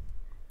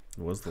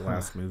was the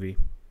last movie.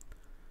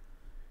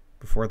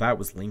 Before that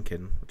was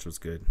Lincoln, which was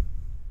good.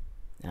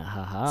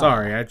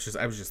 Sorry, I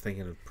was just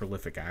thinking of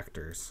prolific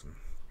actors.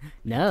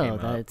 No,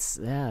 that's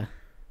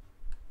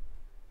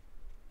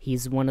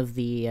he's one of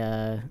the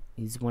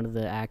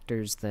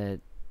actors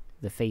that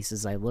the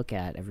faces I look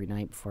at every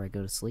night before I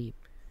go to sleep.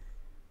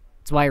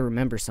 That's why I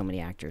remember so many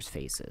actors'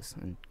 faces.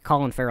 And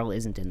Colin Farrell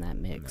isn't in that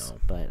mix, No.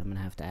 but I'm gonna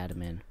have to add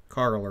him in.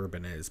 Karl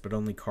Urban is, but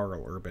only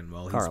Karl Urban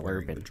while he's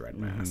wearing the dread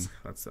mask.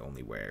 That's the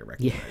only way I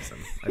recognize him.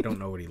 I don't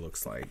know what he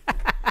looks like.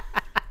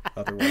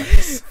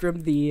 Otherwise,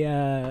 from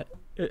the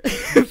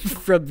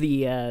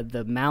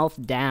the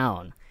mouth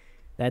down,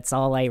 that's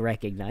all I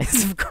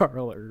recognize of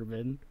Karl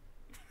Urban.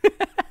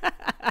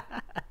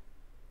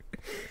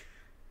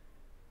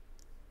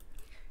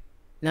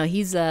 No,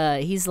 he's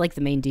like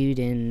the main dude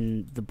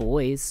in The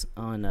Boys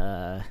on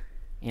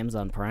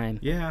Amazon Prime.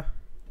 Yeah.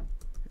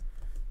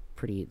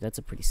 That's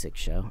a pretty sick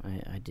show.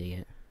 I dig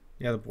it.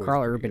 Yeah, The Boys.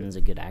 Karl Urban is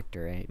a good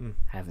actor. I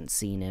haven't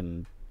seen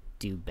him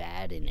do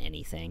bad in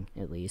anything,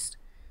 at least.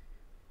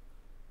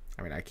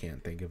 I mean, I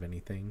can't think of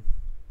anything.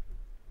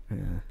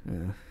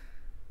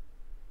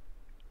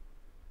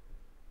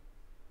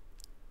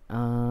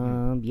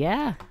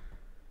 Yeah.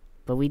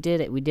 But we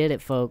did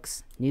it,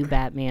 folks. New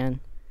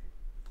Batman.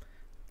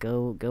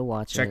 Go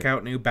watch it. Check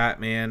out new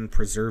Batman,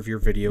 preserve your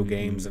video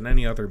games, and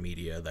any other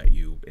media that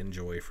you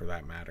enjoy for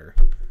that matter.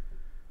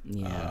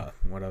 Yeah.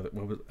 What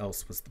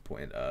else was the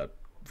point?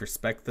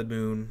 Respect the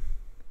moon.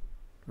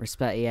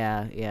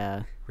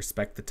 Yeah.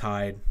 Respect the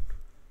tide.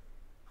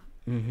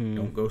 Mm-hmm.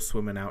 Don't go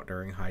swimming out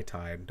during high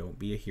tide. Don't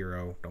be a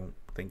hero. Don't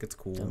think it's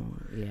cool.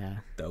 Yeah.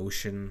 The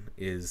ocean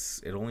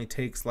it only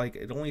takes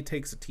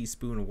a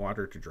teaspoon of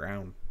water to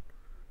drown.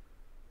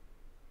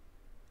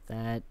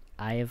 That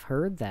I have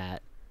heard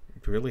that.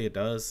 Really, it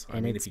does.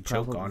 And if you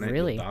choke on it,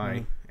 you'll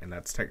die, and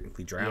that's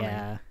technically drowning.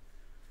 Yeah.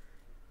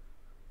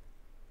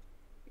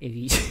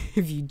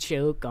 If you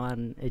choke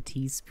on a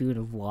teaspoon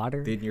of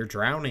water, then you're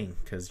drowning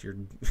because you're,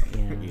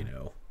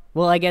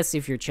 Well, I guess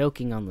if you're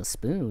choking on the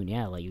spoon,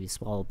 yeah, like you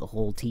swallowed the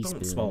whole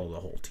teaspoon. Don't swallow the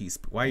whole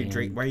teaspoon. Why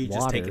are you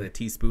just taking a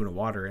teaspoon of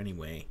water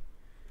anyway?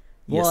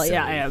 Well,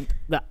 yeah,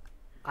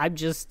 I'm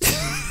just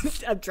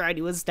I'm trying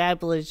to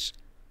establish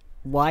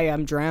why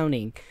I'm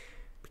drowning.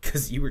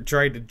 Because you were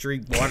trying to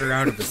drink water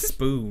out of a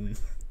spoon.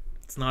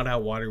 It's not how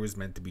water was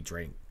meant to be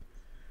drank.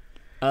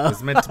 It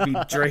was meant to be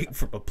drank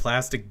from a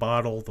plastic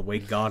bottle the way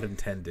God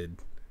intended.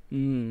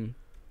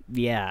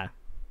 Yeah.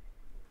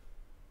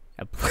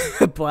 A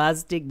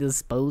plastic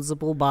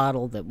disposable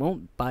bottle that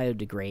won't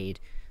biodegrade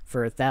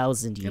for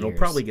 1,000 years. It'll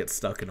probably get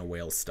stuck in a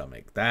whale's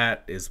stomach.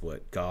 That is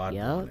what God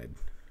wanted.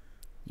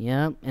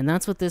 Yep, and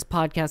that's what this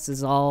podcast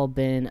has all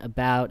been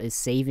about, is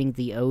saving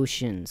the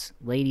oceans.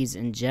 Ladies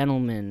and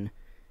gentlemen,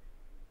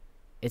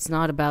 it's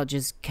not about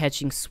just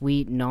catching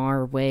sweet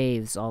Nar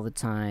waves all the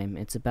time.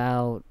 It's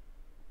about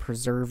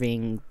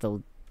preserving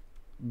the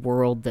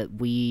world that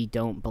we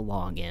don't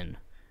belong in.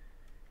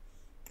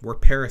 We're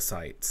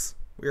parasites.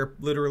 We are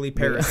literally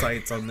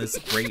parasites on this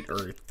great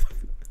earth.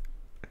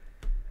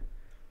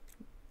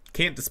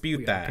 Can't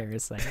dispute that.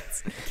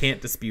 Parasites. Can't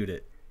dispute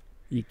it.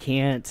 You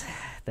can't.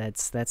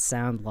 That's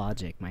sound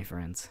logic, my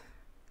friends.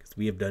 Because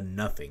we have done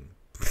nothing.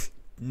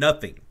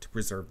 Nothing to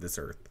preserve this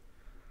earth.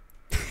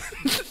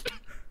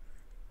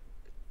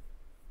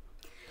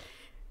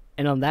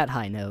 And on that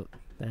high note,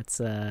 that's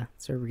where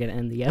we're going to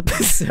end the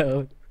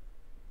episode.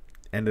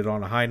 End it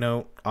on a high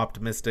note.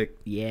 Optimistic.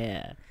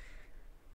 Yeah.